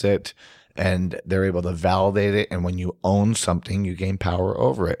 experience it, and they're able to validate it. And when you own something, you gain power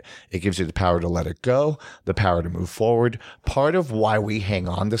over it. It gives you the power to let it go, the power to move forward. Part of why we hang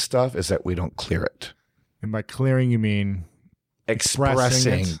on to stuff is that we don't clear it. And by clearing, you mean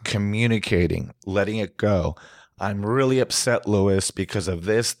Expressing, it? communicating, letting it go. I'm really upset, Louis, because of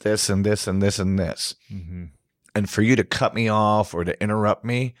this, this, and this, and this, and this. Mm-hmm. And for you to cut me off or to interrupt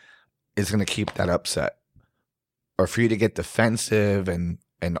me is going to keep that upset. Or for you to get defensive and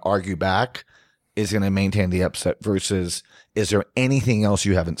argue back is going to maintain the upset versus, is there anything else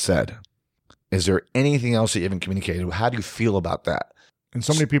you haven't said? Is there anything else that you haven't communicated? How do you feel about that? And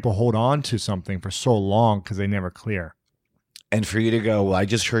so many people hold on to something for so long because they never clear. And for you to go, well, I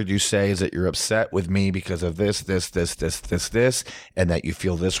just heard you say is that you're upset with me because of this, and that you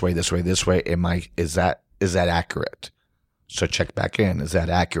feel this way. Is that accurate? So check back in. Is that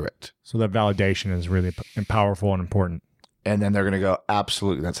accurate? So that validation is really powerful and important. And then they're going to go,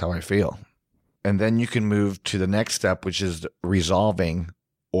 absolutely, that's how I feel. And then you can move to the next step, which is resolving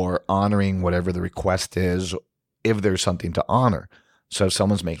or honoring whatever the request is, if there's something to honor. So if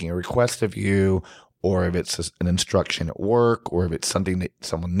someone's making a request of you, or if it's an instruction at work, or if it's something that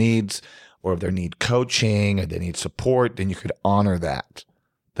someone needs, or if they need coaching or they need support, then you could honor that.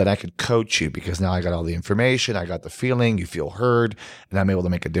 That I could coach you because now I got all the information, I got the feeling, you feel heard, and I'm able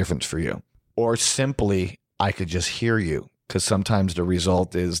to make a difference for you. Or simply, I could just hear you, because sometimes the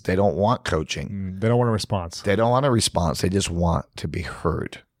result is they don't want coaching. They don't want a response. They don't want a response. They just want to be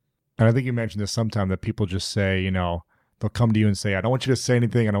heard. And I think you mentioned this sometime, that people just say, they'll come to you and say, I don't want you to say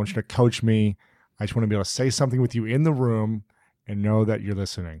anything. I don't want you to coach me. I just want to be able to say something with you in the room and know that you're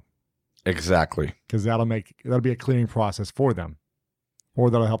listening. Exactly. Because that'll be a clearing process for them.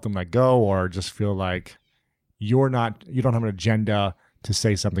 Or that'll help them let go, or just feel like you don't have an agenda to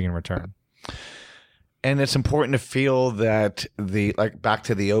say something in return. And it's important to feel that back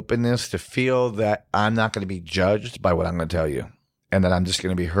to the openness, to feel that I'm not going to be judged by what I'm going to tell you, and that I'm just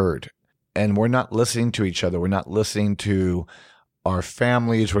going to be heard. And we're not listening to each other. We're not listening to our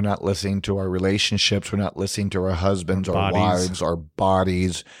families. We're not listening to our relationships. We're not listening to our husbands, our wives, our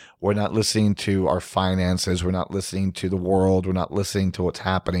bodies. We're not listening to our finances. We're not listening to the world. We're not listening to what's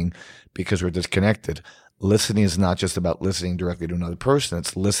happening because we're disconnected. Listening is not just about listening directly to another person.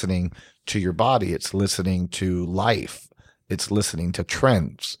 It's listening to your body. It's listening to life. It's listening to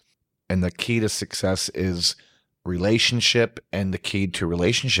trends. And the key to success is relationship, and the key to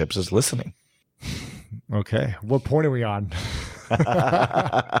relationships is listening. Okay. What point are we on?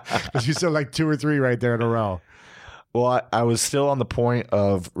 Because you said like 2 or 3 right there in a row. Well, I was still on the point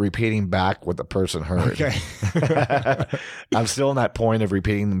of repeating back what the person heard. Okay. I'm still on that point of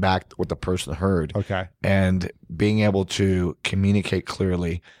repeating back what the person heard. Okay. And being able to communicate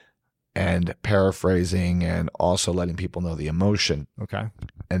clearly and paraphrasing, and also letting people know the emotion. Okay.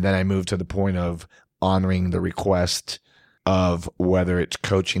 And then I moved to the point of honoring the request of whether it's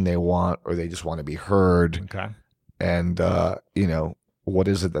coaching they want or they just want to be heard. Okay. And, what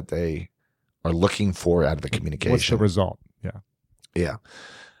is it that they are looking for out of the communication? What's the result? Yeah. Yeah.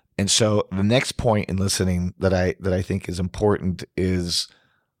 And so the next point in listening that I think is important is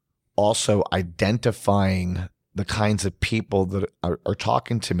also identifying the kinds of people that are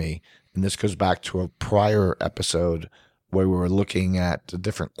talking to me. And this goes back to a prior episode where we were looking at the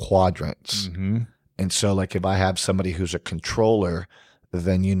different quadrants. Mm-hmm. And so like if I have somebody who's a controller,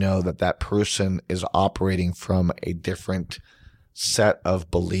 then you know that person is operating from a different set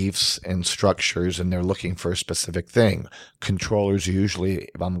of beliefs and structures, and they're looking for a specific thing. Controllers usually,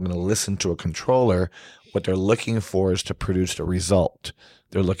 if I'm going to listen to a controller, what they're looking for is to produce a result.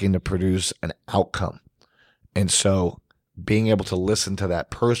 They're looking to produce an outcome. And so being able to listen to that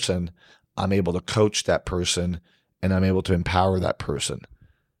person, I'm able to coach that person, and I'm able to empower that person.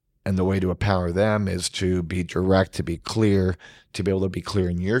 And the way to empower them is to be direct, to be clear, to be able to be clear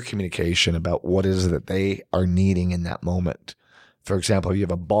in your communication about what is it that they are needing in that moment. For example, if you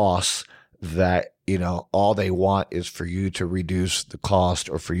have a boss that, all they want is for you to reduce the cost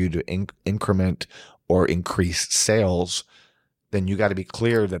or for you to increment or increase sales, then you got to be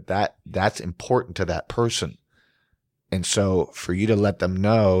clear that's important to that person. And so for you to let them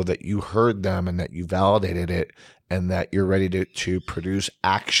know that you heard them and that you validated it and that you're ready to produce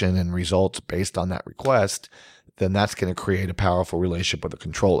action and results based on that request, then that's going to create a powerful relationship with the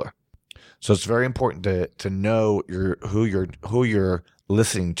controller. So it's very important to know who you're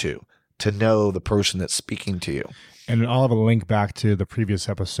listening to know the person that's speaking to you. And I'll have a link back to the previous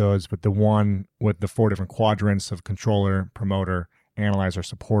episodes, but the one with the 4 different quadrants of controller, promoter, analyzer,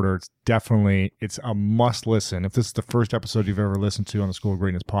 supporter, it's a must listen. If this is the first episode you've ever listened to on the School of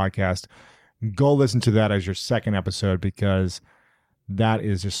Greatness podcast, go listen to that as your second episode, because that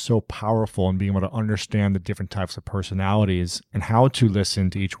is just so powerful in being able to understand the different types of personalities and how to listen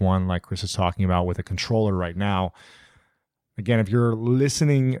to each one, like Chris is talking about with a controller right now. Again, if you're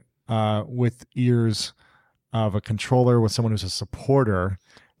listening with ears of a controller with someone who's a supporter,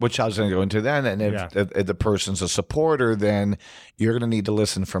 which I was going to go into then, and if the person's a supporter, then you're going to need to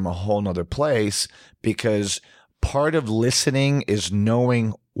listen from a whole nother place, because part of listening is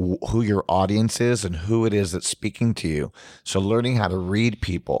knowing who your audience is and who it is that's speaking to you. So learning how to read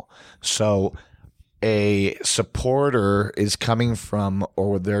people. So a supporter is coming from,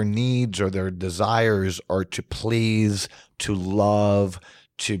 or their needs or their desires are to please, to love,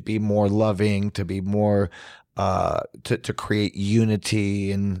 to be more loving, to be more to create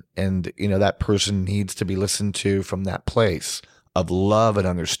unity, and that person needs to be listened to from that place of love and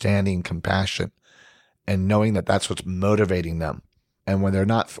understanding, compassion, and knowing that that's what's motivating them. And when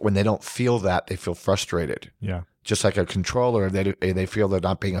they don't feel that, they feel frustrated. Yeah. Just like a controller, they feel they're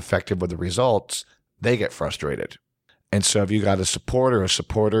not being effective with the results, they get frustrated. And so if you got a supporter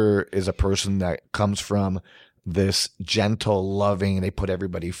is a person that comes from this gentle, loving, they put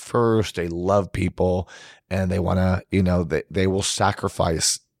everybody first, they love people, and they want to, they will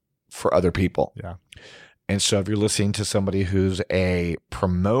sacrifice for other people. Yeah. And so if you're listening to somebody who's a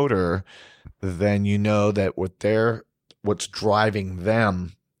promoter, then you know that what's driving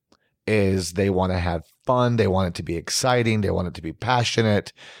them is they want to have fun, they want it to be exciting, they want it to be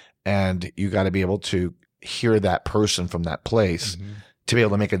passionate, and you got to be able to hear that person from that place to be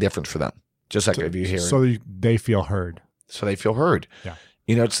able to make a difference for them. Just like if you hear they feel heard. So they feel heard. Yeah.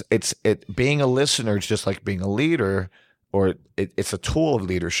 It's being a listener is just like being a leader, or it's a tool of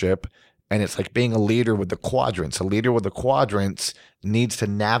leadership, and it's like being a leader with the quadrants. A leader with the quadrants needs to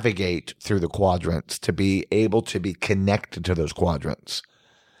navigate through the quadrants to be able to be connected to those quadrants.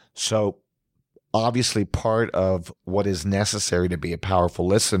 So obviously part of what is necessary to be a powerful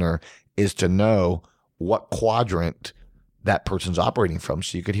listener is to know what quadrant that person's operating from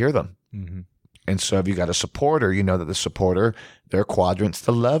so you could hear them. Mm-hmm. And so if you got a supporter, you know that the supporter, their quadrant's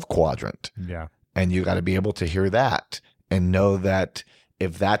the love quadrant. Yeah. And you got to be able to hear that and know that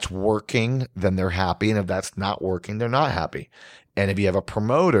if that's working, then they're happy. And if that's not working, they're not happy. And if you have a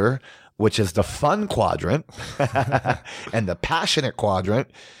promoter, which is the fun quadrant and the passionate quadrant,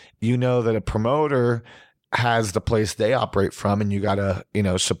 you know that a promoter has the place they operate from, and you got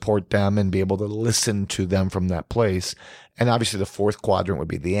to, support them and be able to listen to them from that place. And obviously the fourth quadrant would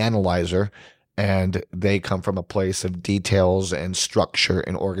be the analyzer, and they come from a place of details and structure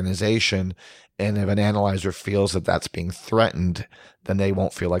and organization. And if an analyzer feels that that's being threatened, then they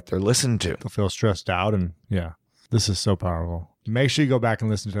won't feel like they're listened to. They'll feel stressed out. And yeah, this is so powerful. Make sure you go back and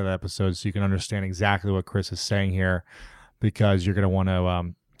listen to that episode so you can understand exactly what Chris is saying here, because you're going to want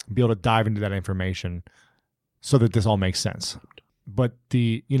to be able to dive into that information so that this all makes sense. But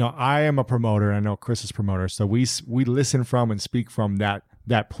I am a promoter, and I know Chris is a promoter, so we listen from and speak from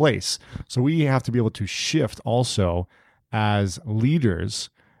that place. So we have to be able to shift also as leaders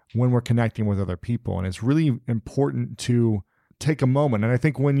when we're connecting with other people. And it's really important to take a moment. And I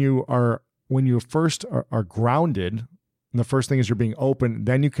think when you first are grounded, and the first thing is you're being open,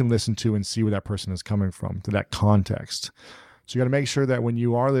 then you can listen to and see where that person is coming from, to that context. So you got to make sure that when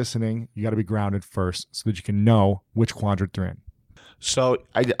you are listening, you got to be grounded first so that you can know which quadrant they're in. So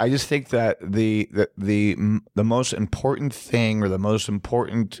I just think that the most important thing, or the most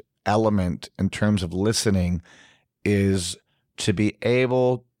important element in terms of listening, is to be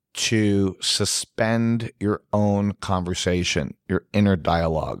able to suspend your own conversation, your inner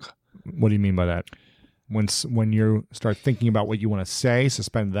dialogue. What do you mean by that? When you start thinking about what you want to say,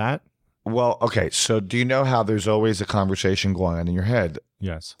 suspend that? Well, okay. So do you know how there's always a conversation going on in your head?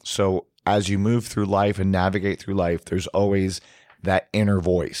 Yes. So as you move through life and navigate through life, there's always that inner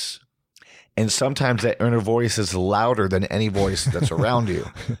voice. And sometimes that inner voice is louder than any voice that's around you.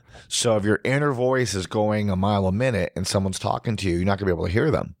 So if your inner voice is going a mile a minute and someone's talking to you, you're not going to be able to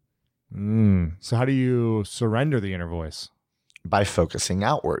hear them. So how do you surrender the inner voice? By focusing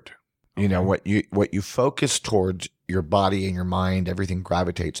outward. Okay. What you focus towards, your body and your mind, everything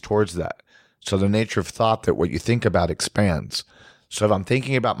gravitates towards that. So the nature of thought, that what you think about expands. So if I'm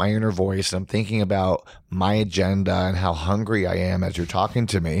thinking about my inner voice, and I'm thinking about my agenda and how hungry I am as you're talking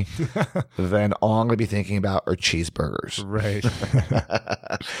to me, then all I'm going to be thinking about are cheeseburgers. Right.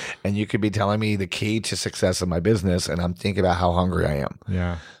 And you could be telling me the key to success of my business, and I'm thinking about how hungry I am.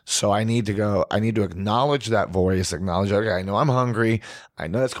 Yeah. So I need to acknowledge that voice, okay, I know I'm hungry. I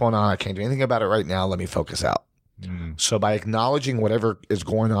know that's going on. I can't do anything about it right now. Let me focus out. So by acknowledging whatever is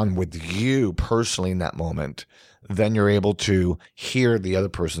going on with you personally in that moment, then you're able to hear the other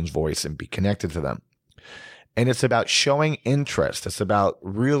person's voice and be connected to them. And it's about showing interest. It's about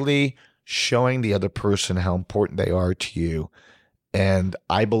really showing the other person how important they are to you. And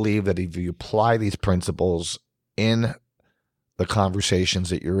I believe that if you apply these principles in the conversations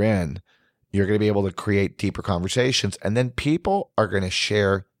that you're in, you're going to be able to create deeper conversations. And then people are going to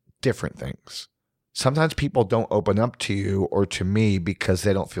share different things. Sometimes people don't open up to you or to me because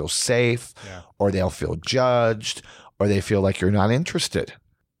they don't feel safe, or they'll feel judged, or they feel like you're not interested.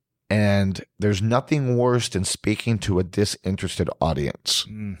 And there's nothing worse than speaking to a disinterested audience.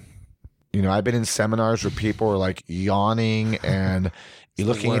 You know, I've been in seminars where people are like yawning and you're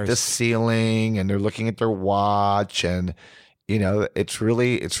looking at the ceiling and they're looking at their watch, and you know, it's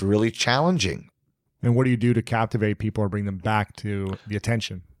really challenging. And what do you do to captivate people or bring them back to the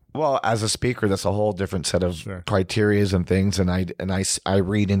attention? Well, as a speaker, that's a whole different set of criterias and things, and I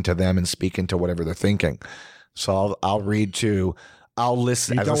read into them and speak into whatever they're thinking. So I'll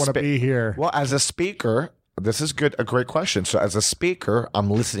listen. You don't want to be here. Well, as a speaker, this is good. A great question. So as a speaker, I'm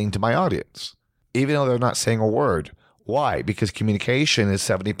listening to my audience, even though they're not saying a word. Why? Because communication is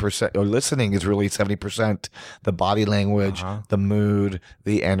 70%, or listening is really 70%, the body language, the mood,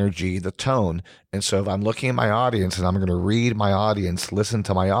 the energy, the tone. And so if I'm looking at my audience and I'm going to read my audience, listen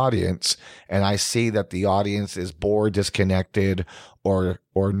to my audience, and I see that the audience is bored, disconnected, or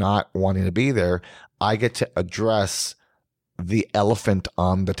not wanting to be there, I get to address the elephant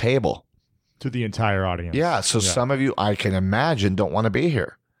on the table. To the entire audience. Yeah. So some of you, I can imagine, don't want to be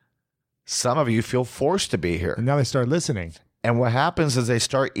here. Some of you feel forced to be here. And now they start listening. And what happens is they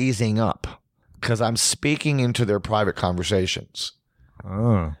start easing up because I'm speaking into their private conversations.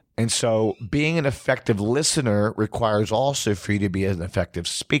 Oh. And so being an effective listener requires also for you to be an effective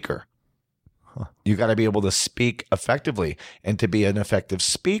speaker. You got to be able to speak effectively. And to be an effective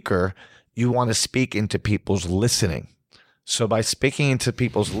speaker, you want to speak into people's listening. So by speaking into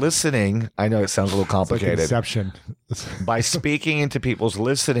people's listening, I know it sounds a little complicated. It's like Inception. By speaking into people's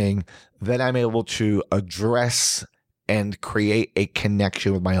listening, then I'm able to address and create a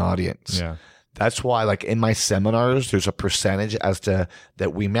connection with my audience. Yeah. That's why, like in my seminars, there's a percentage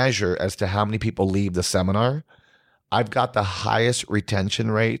that we measure as to how many people leave the seminar. I've got the highest retention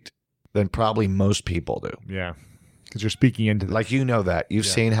rate than probably most people do. Yeah. Because you're speaking into them. Like, you know that. You've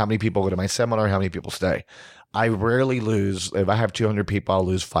seen how many people go to my seminar, how many people stay. I rarely lose. If I have 200 people, I'll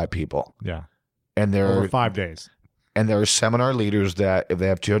lose 5 people. Yeah. And there over are 5 days. And there are seminar leaders that if they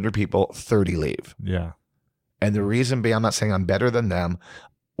have 200 people, 30 leave. Yeah. And the reason being, I'm not saying I'm better than them.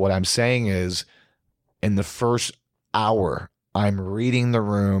 What I'm saying is in the first hour, I'm reading the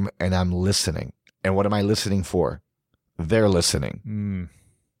room and I'm listening. And what am I listening for? They're listening.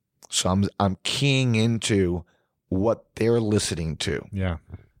 So I'm keying into what they're listening to. Yeah.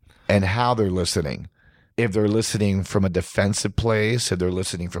 And how they're listening. If they're listening from a defensive place, if they're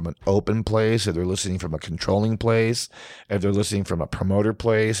listening from an open place, if they're listening from a controlling place, if they're listening from a promoter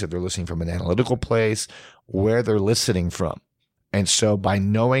place, if they're listening from an analytical place, where they're listening from. And so by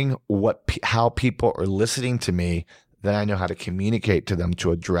knowing how people are listening to me, then I know how to communicate to them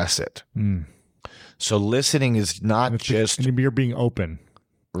to address it. So listening is not just... And you're being open.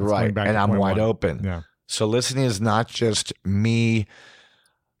 Right. And I'm wide open. Yeah. So listening is not just me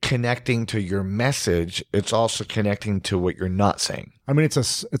connecting to your message, it's also connecting to what you're not saying. I mean, it's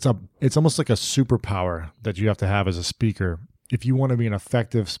almost like a superpower that you have to have as a speaker if you want to be an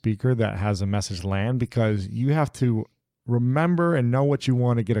effective speaker that has a message land, because you have to remember and know what you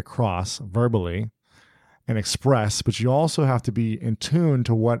want to get across verbally and express, but you also have to be in tune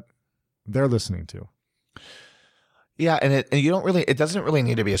to what they're listening to. Yeah, and it doesn't really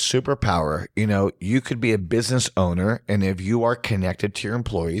need to be a superpower. You know, you could be a business owner, and if you are connected to your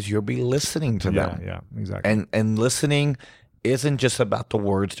employees, you'll be listening to them. Yeah, exactly. And listening isn't just about the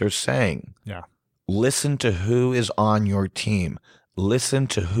words they're saying. Yeah. Listen to who is on your team. Listen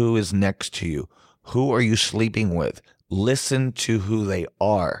to who is next to you. Who are you sleeping with? Listen to who they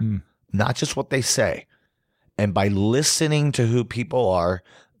are, not just what they say. And by listening to who people are,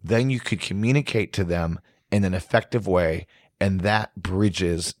 then you could communicate to them in an effective way, and that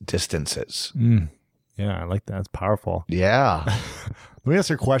bridges distances. Yeah, I like that. It's powerful. Yeah. Let me ask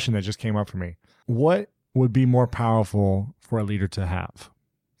you a question that just came up for me. What would be more powerful for a leader to have?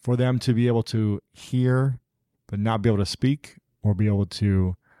 For them to be able to hear but not be able to speak, or be able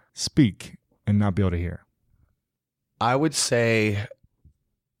to speak and not be able to hear? I would say,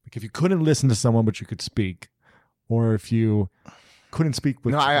 like, if you couldn't listen to someone but you could speak, or if you couldn't speak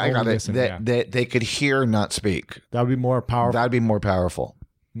but I got it. listen, They could hear, not speak. that would be more powerful. That'd be more powerful.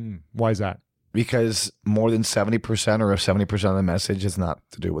 Why is that? because more than 70% or 70% of the message is not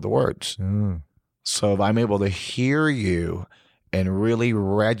to do with the words. So if I'm able to hear you and really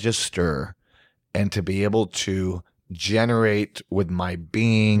register and to be able to generate with my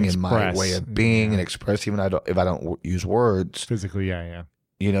being and my way of being and express, even if I don't use words. Physically, yeah.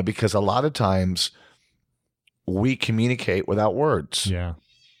 Because a lot of times we communicate without words. Yeah.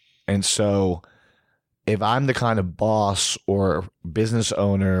 And so if I'm the kind of boss or business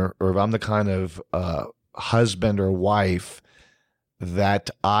owner, or if I'm the kind of husband or wife that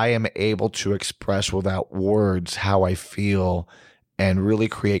I am able to express without words how I feel and really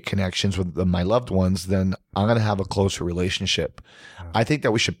create connections with my loved ones, then I'm going to have a closer relationship. I think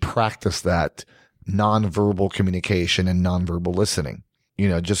that we should practice that nonverbal communication and nonverbal listening.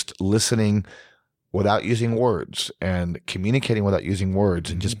 Just listening without using words and communicating without using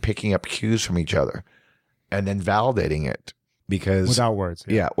words and just picking up cues from each other and then validating it. Because without words.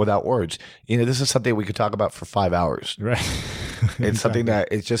 Yeah, without words. This is something we could talk about for 5 hours. Right. It's something that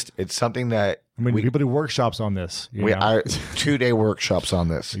it's something that people do workshops on this. We are 2-day workshops on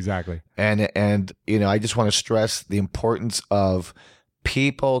this. Exactly. And I just want to stress the importance of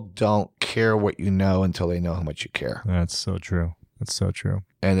people don't care what you know until they know how much you care. That's so true. That's so true.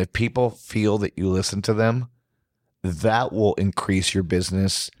 And if people feel that you listen to them, that will increase your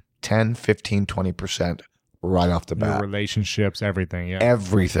business 10, 15, 20% right off the bat. Your relationships, everything. Yeah.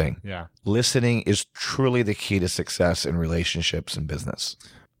 Everything. Yeah. Listening is truly the key to success in relationships and business.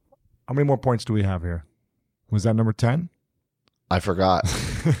 How many more points do we have here? Was that number 10? I forgot.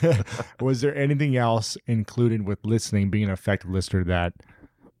 Was there anything else included with listening, being an effective listener, that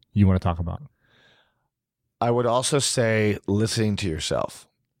you want to talk about? I would also say listening to yourself,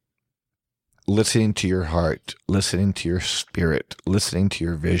 listening to your heart, listening to your spirit, listening to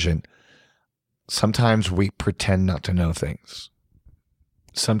your vision. Sometimes we pretend not to know things.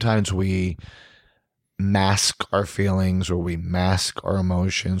 Sometimes we mask our feelings, or we mask our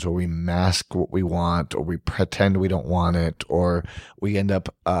emotions, or we mask what we want, or we pretend we don't want it, or we end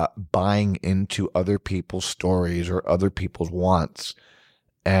up buying into other people's stories or other people's wants.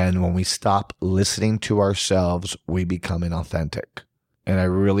 And when we stop listening to ourselves, we become inauthentic. And I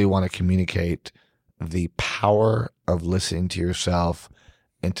really want to communicate the power of listening to yourself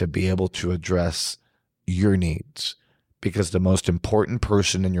and to be able to address your needs, because the most important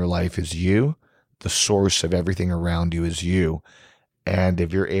person in your life is you. The source of everything around you is you. And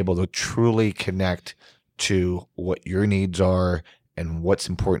if you're able to truly connect to what your needs are and what's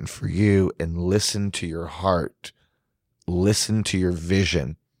important for you, and listen to your heart, listen to your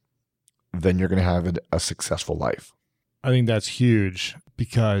vision, then you're going to have a successful life. I think that's huge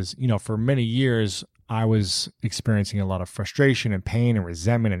because, for many years, I was experiencing a lot of frustration and pain and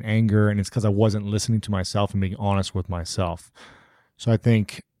resentment and anger, and it's because I wasn't listening to myself and being honest with myself. So I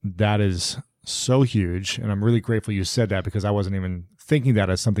think that is so huge, and I'm really grateful you said that, because I wasn't even thinking that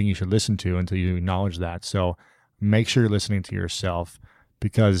as something you should listen to until you acknowledge that. So make sure you're listening to yourself,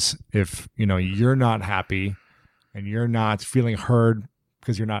 because if you're not happy and you're not feeling heard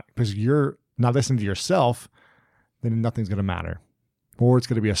because you're not listening to yourself, then nothing's going to matter, or it's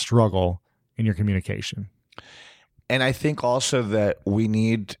going to be a struggle in your communication. And I think also that we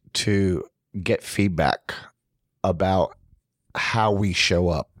need to get feedback about how we show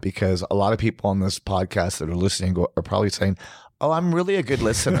up, because a lot of people on this podcast that are listening are probably saying, "Oh, I'm really a good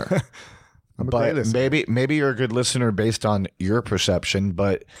listener." But maybe you're a good listener based on your perception,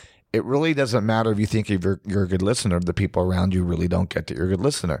 but it really doesn't matter if you think you're a good listener. The people around you really don't get that you're a good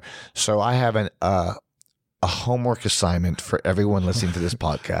listener. So I have a homework assignment for everyone listening to this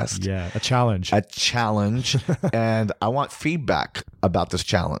podcast. Yeah, a challenge. And I want feedback about this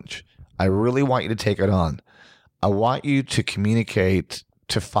challenge. I really want you to take it on. I want you to communicate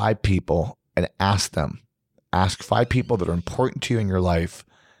to 5 people and ask 5 people that are important to you in your life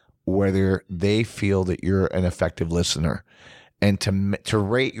whether they feel that you're an effective listener, and to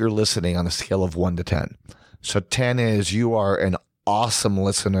rate your listening on a scale of 1 to 10. So 10 is you are an awesome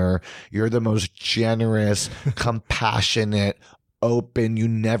listener. You're the most generous, compassionate, open. You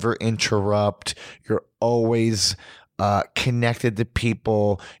never interrupt. You're always connected to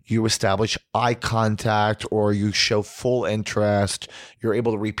people. You establish eye contact, or you show full interest. You're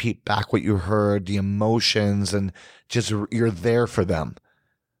able to repeat back what you heard, the emotions, and just you're there for them.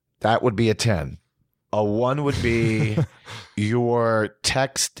 That would be a 10. A 1 would be you're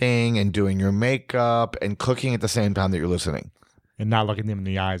texting and doing your makeup and cooking at the same time that you're listening. And not looking them in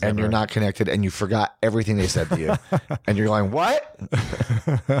the eyes. And you're not connected, and you forgot everything they said to you. And you're going, what?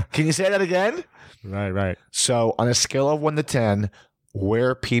 Can you say that again? Right. So on a scale of 1 to 10,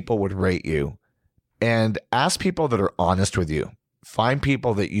 where people would rate you, and ask people that are honest with you. Find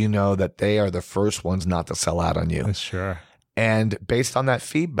people that you know that they are the first ones not to sell out on you. Sure. And based on that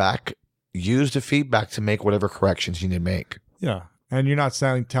feedback, use the feedback to make whatever corrections you need to make. Yeah. And you're not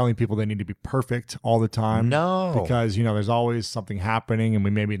telling people they need to be perfect all the time. No. Because, there's always something happening and we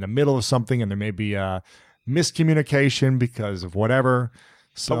may be in the middle of something and there may be a miscommunication because of whatever.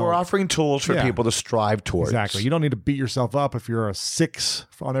 So But we're offering tools for people to strive towards. Exactly. You don't need to beat yourself up if you're a 6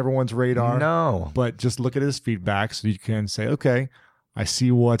 on everyone's radar. No. But just look at his feedback so you can say, okay, I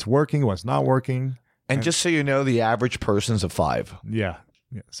see what's working, what's not working. And just so you know, the average person's a 5. Yeah.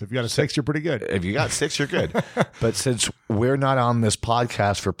 So if you got a 6, you're pretty good. If you got 6, you're good. But since we're not on this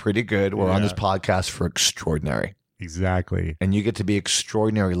podcast for pretty good, we're on this podcast for extraordinary. Exactly. And you get to be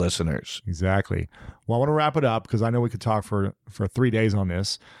extraordinary listeners. Exactly. Well, I want to wrap it up because I know we could talk for 3 days on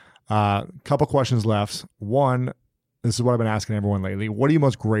this. Couple questions left. One, this is what I've been asking everyone lately. What are you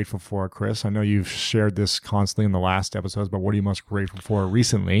most grateful for, Chris? I know you've shared this constantly in the last episodes, but what are you most grateful for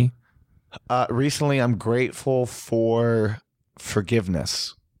recently? Recently, I'm grateful for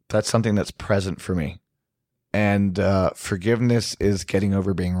forgiveness. That's something that's present for me. And forgiveness is getting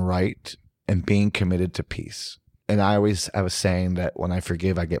over being right and being committed to peace. And I always have a saying that when I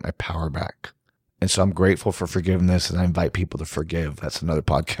forgive, I get my power back. And so I'm grateful for forgiveness, and I invite people to forgive. That's another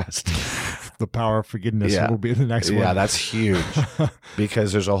podcast. The power of forgiveness will be the next one. Yeah, that's huge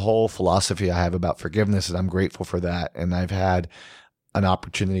because there's a whole philosophy I have about forgiveness, and I'm grateful for that. And I've had an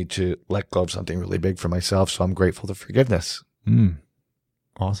opportunity to let go of something really big for myself, so I'm grateful to forgiveness.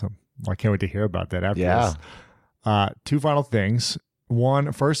 Awesome. Well, I can't wait to hear about that after this. 2 final things.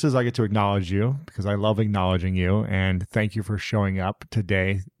 One, first is I get to acknowledge you because I love acknowledging you, and thank you for showing up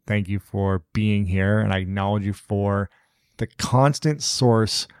today. Thank you for being here, and I acknowledge you for the constant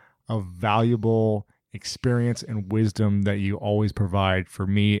source of valuable experience and wisdom that you always provide for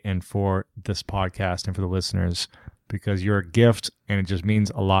me and for this podcast and for the listeners, because you're a gift and it just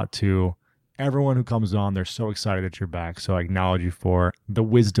means a lot to everyone who comes on. They're so excited that you're back. So I acknowledge you for the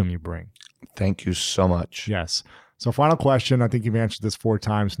wisdom you bring. Thank you so much. Yes. So final question. I think you've answered this 4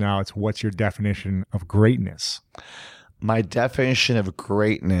 times now. It's what's your definition of greatness? My definition of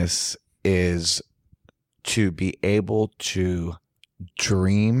greatness is to be able to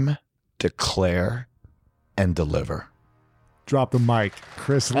dream, declare, and deliver. Drop the mic.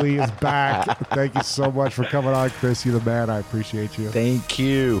 Chris Lee is back. Thank you so much for coming on, Chris. You're the man. I appreciate you. Thank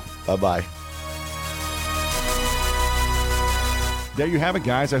you. Bye-bye. There you have it,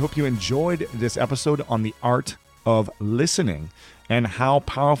 guys. I hope you enjoyed this episode on the art of listening and how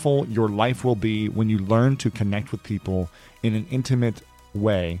powerful your life will be when you learn to connect with people in an intimate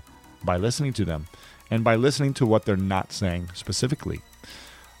way by listening to them and by listening to what they're not saying specifically.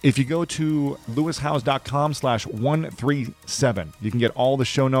 If you go to lewishowes.com/137, you can get all the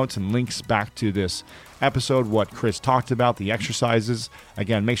show notes and links back to this episode, what Chris talked about, the exercises.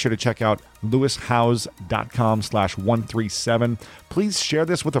 Again, make sure to check out lewishowes.com/137. Please share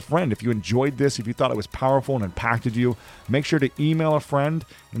this with a friend. If you enjoyed this, if you thought it was powerful and impacted you, make sure to email a friend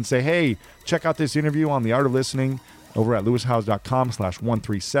and say, hey, check out this interview on the art of listening over at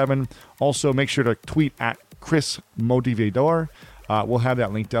lewishowes.com/137. Also, make sure to tweet at Chris Motivador. We'll have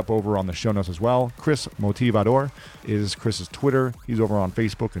that linked up over on the show notes as well. Chris Motivador is Chris's Twitter. He's over on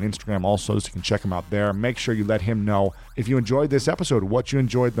Facebook and Instagram also, so you can check him out there. Make sure you let him know if you enjoyed this episode, what you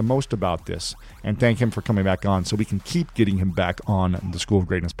enjoyed the most about this, and thank him for coming back on so we can keep getting him back on the School of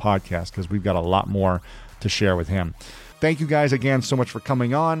Greatness podcast because we've got a lot more to share with him. Thank you guys again so much for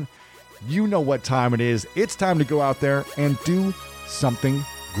coming on. You know what time it is. It's time to go out there and do something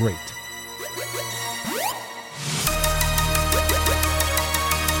great.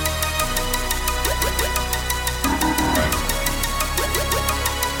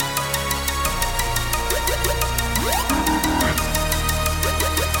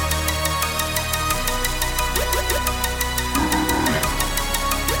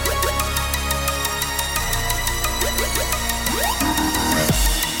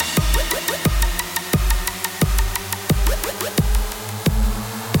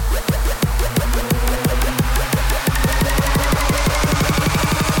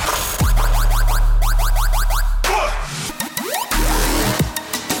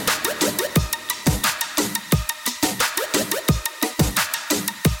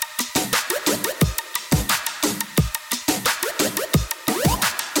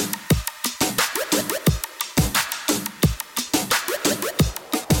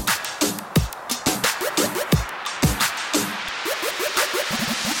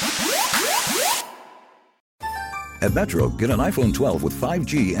 At Metro, get an iPhone 12 with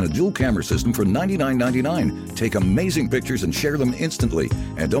 5G and a dual camera system for $99.99. Take amazing pictures and share them instantly.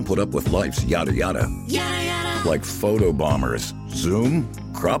 And don't put up with life's yada yada. Yada yada. like photo bombers. Zoom,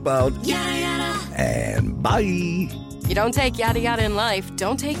 crop out, Yada yada. and bye. You don't take yada yada in life,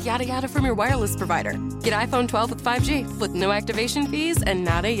 don't take yada yada from your wireless provider. Get iPhone 12 with 5G with no activation fees and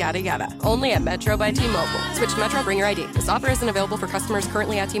nada yada yada. Only at Metro by T-Mobile. Switch to Metro, bring your ID. This offer isn't available for customers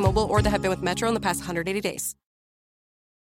currently at T-Mobile or that have been with Metro in the past 180 days.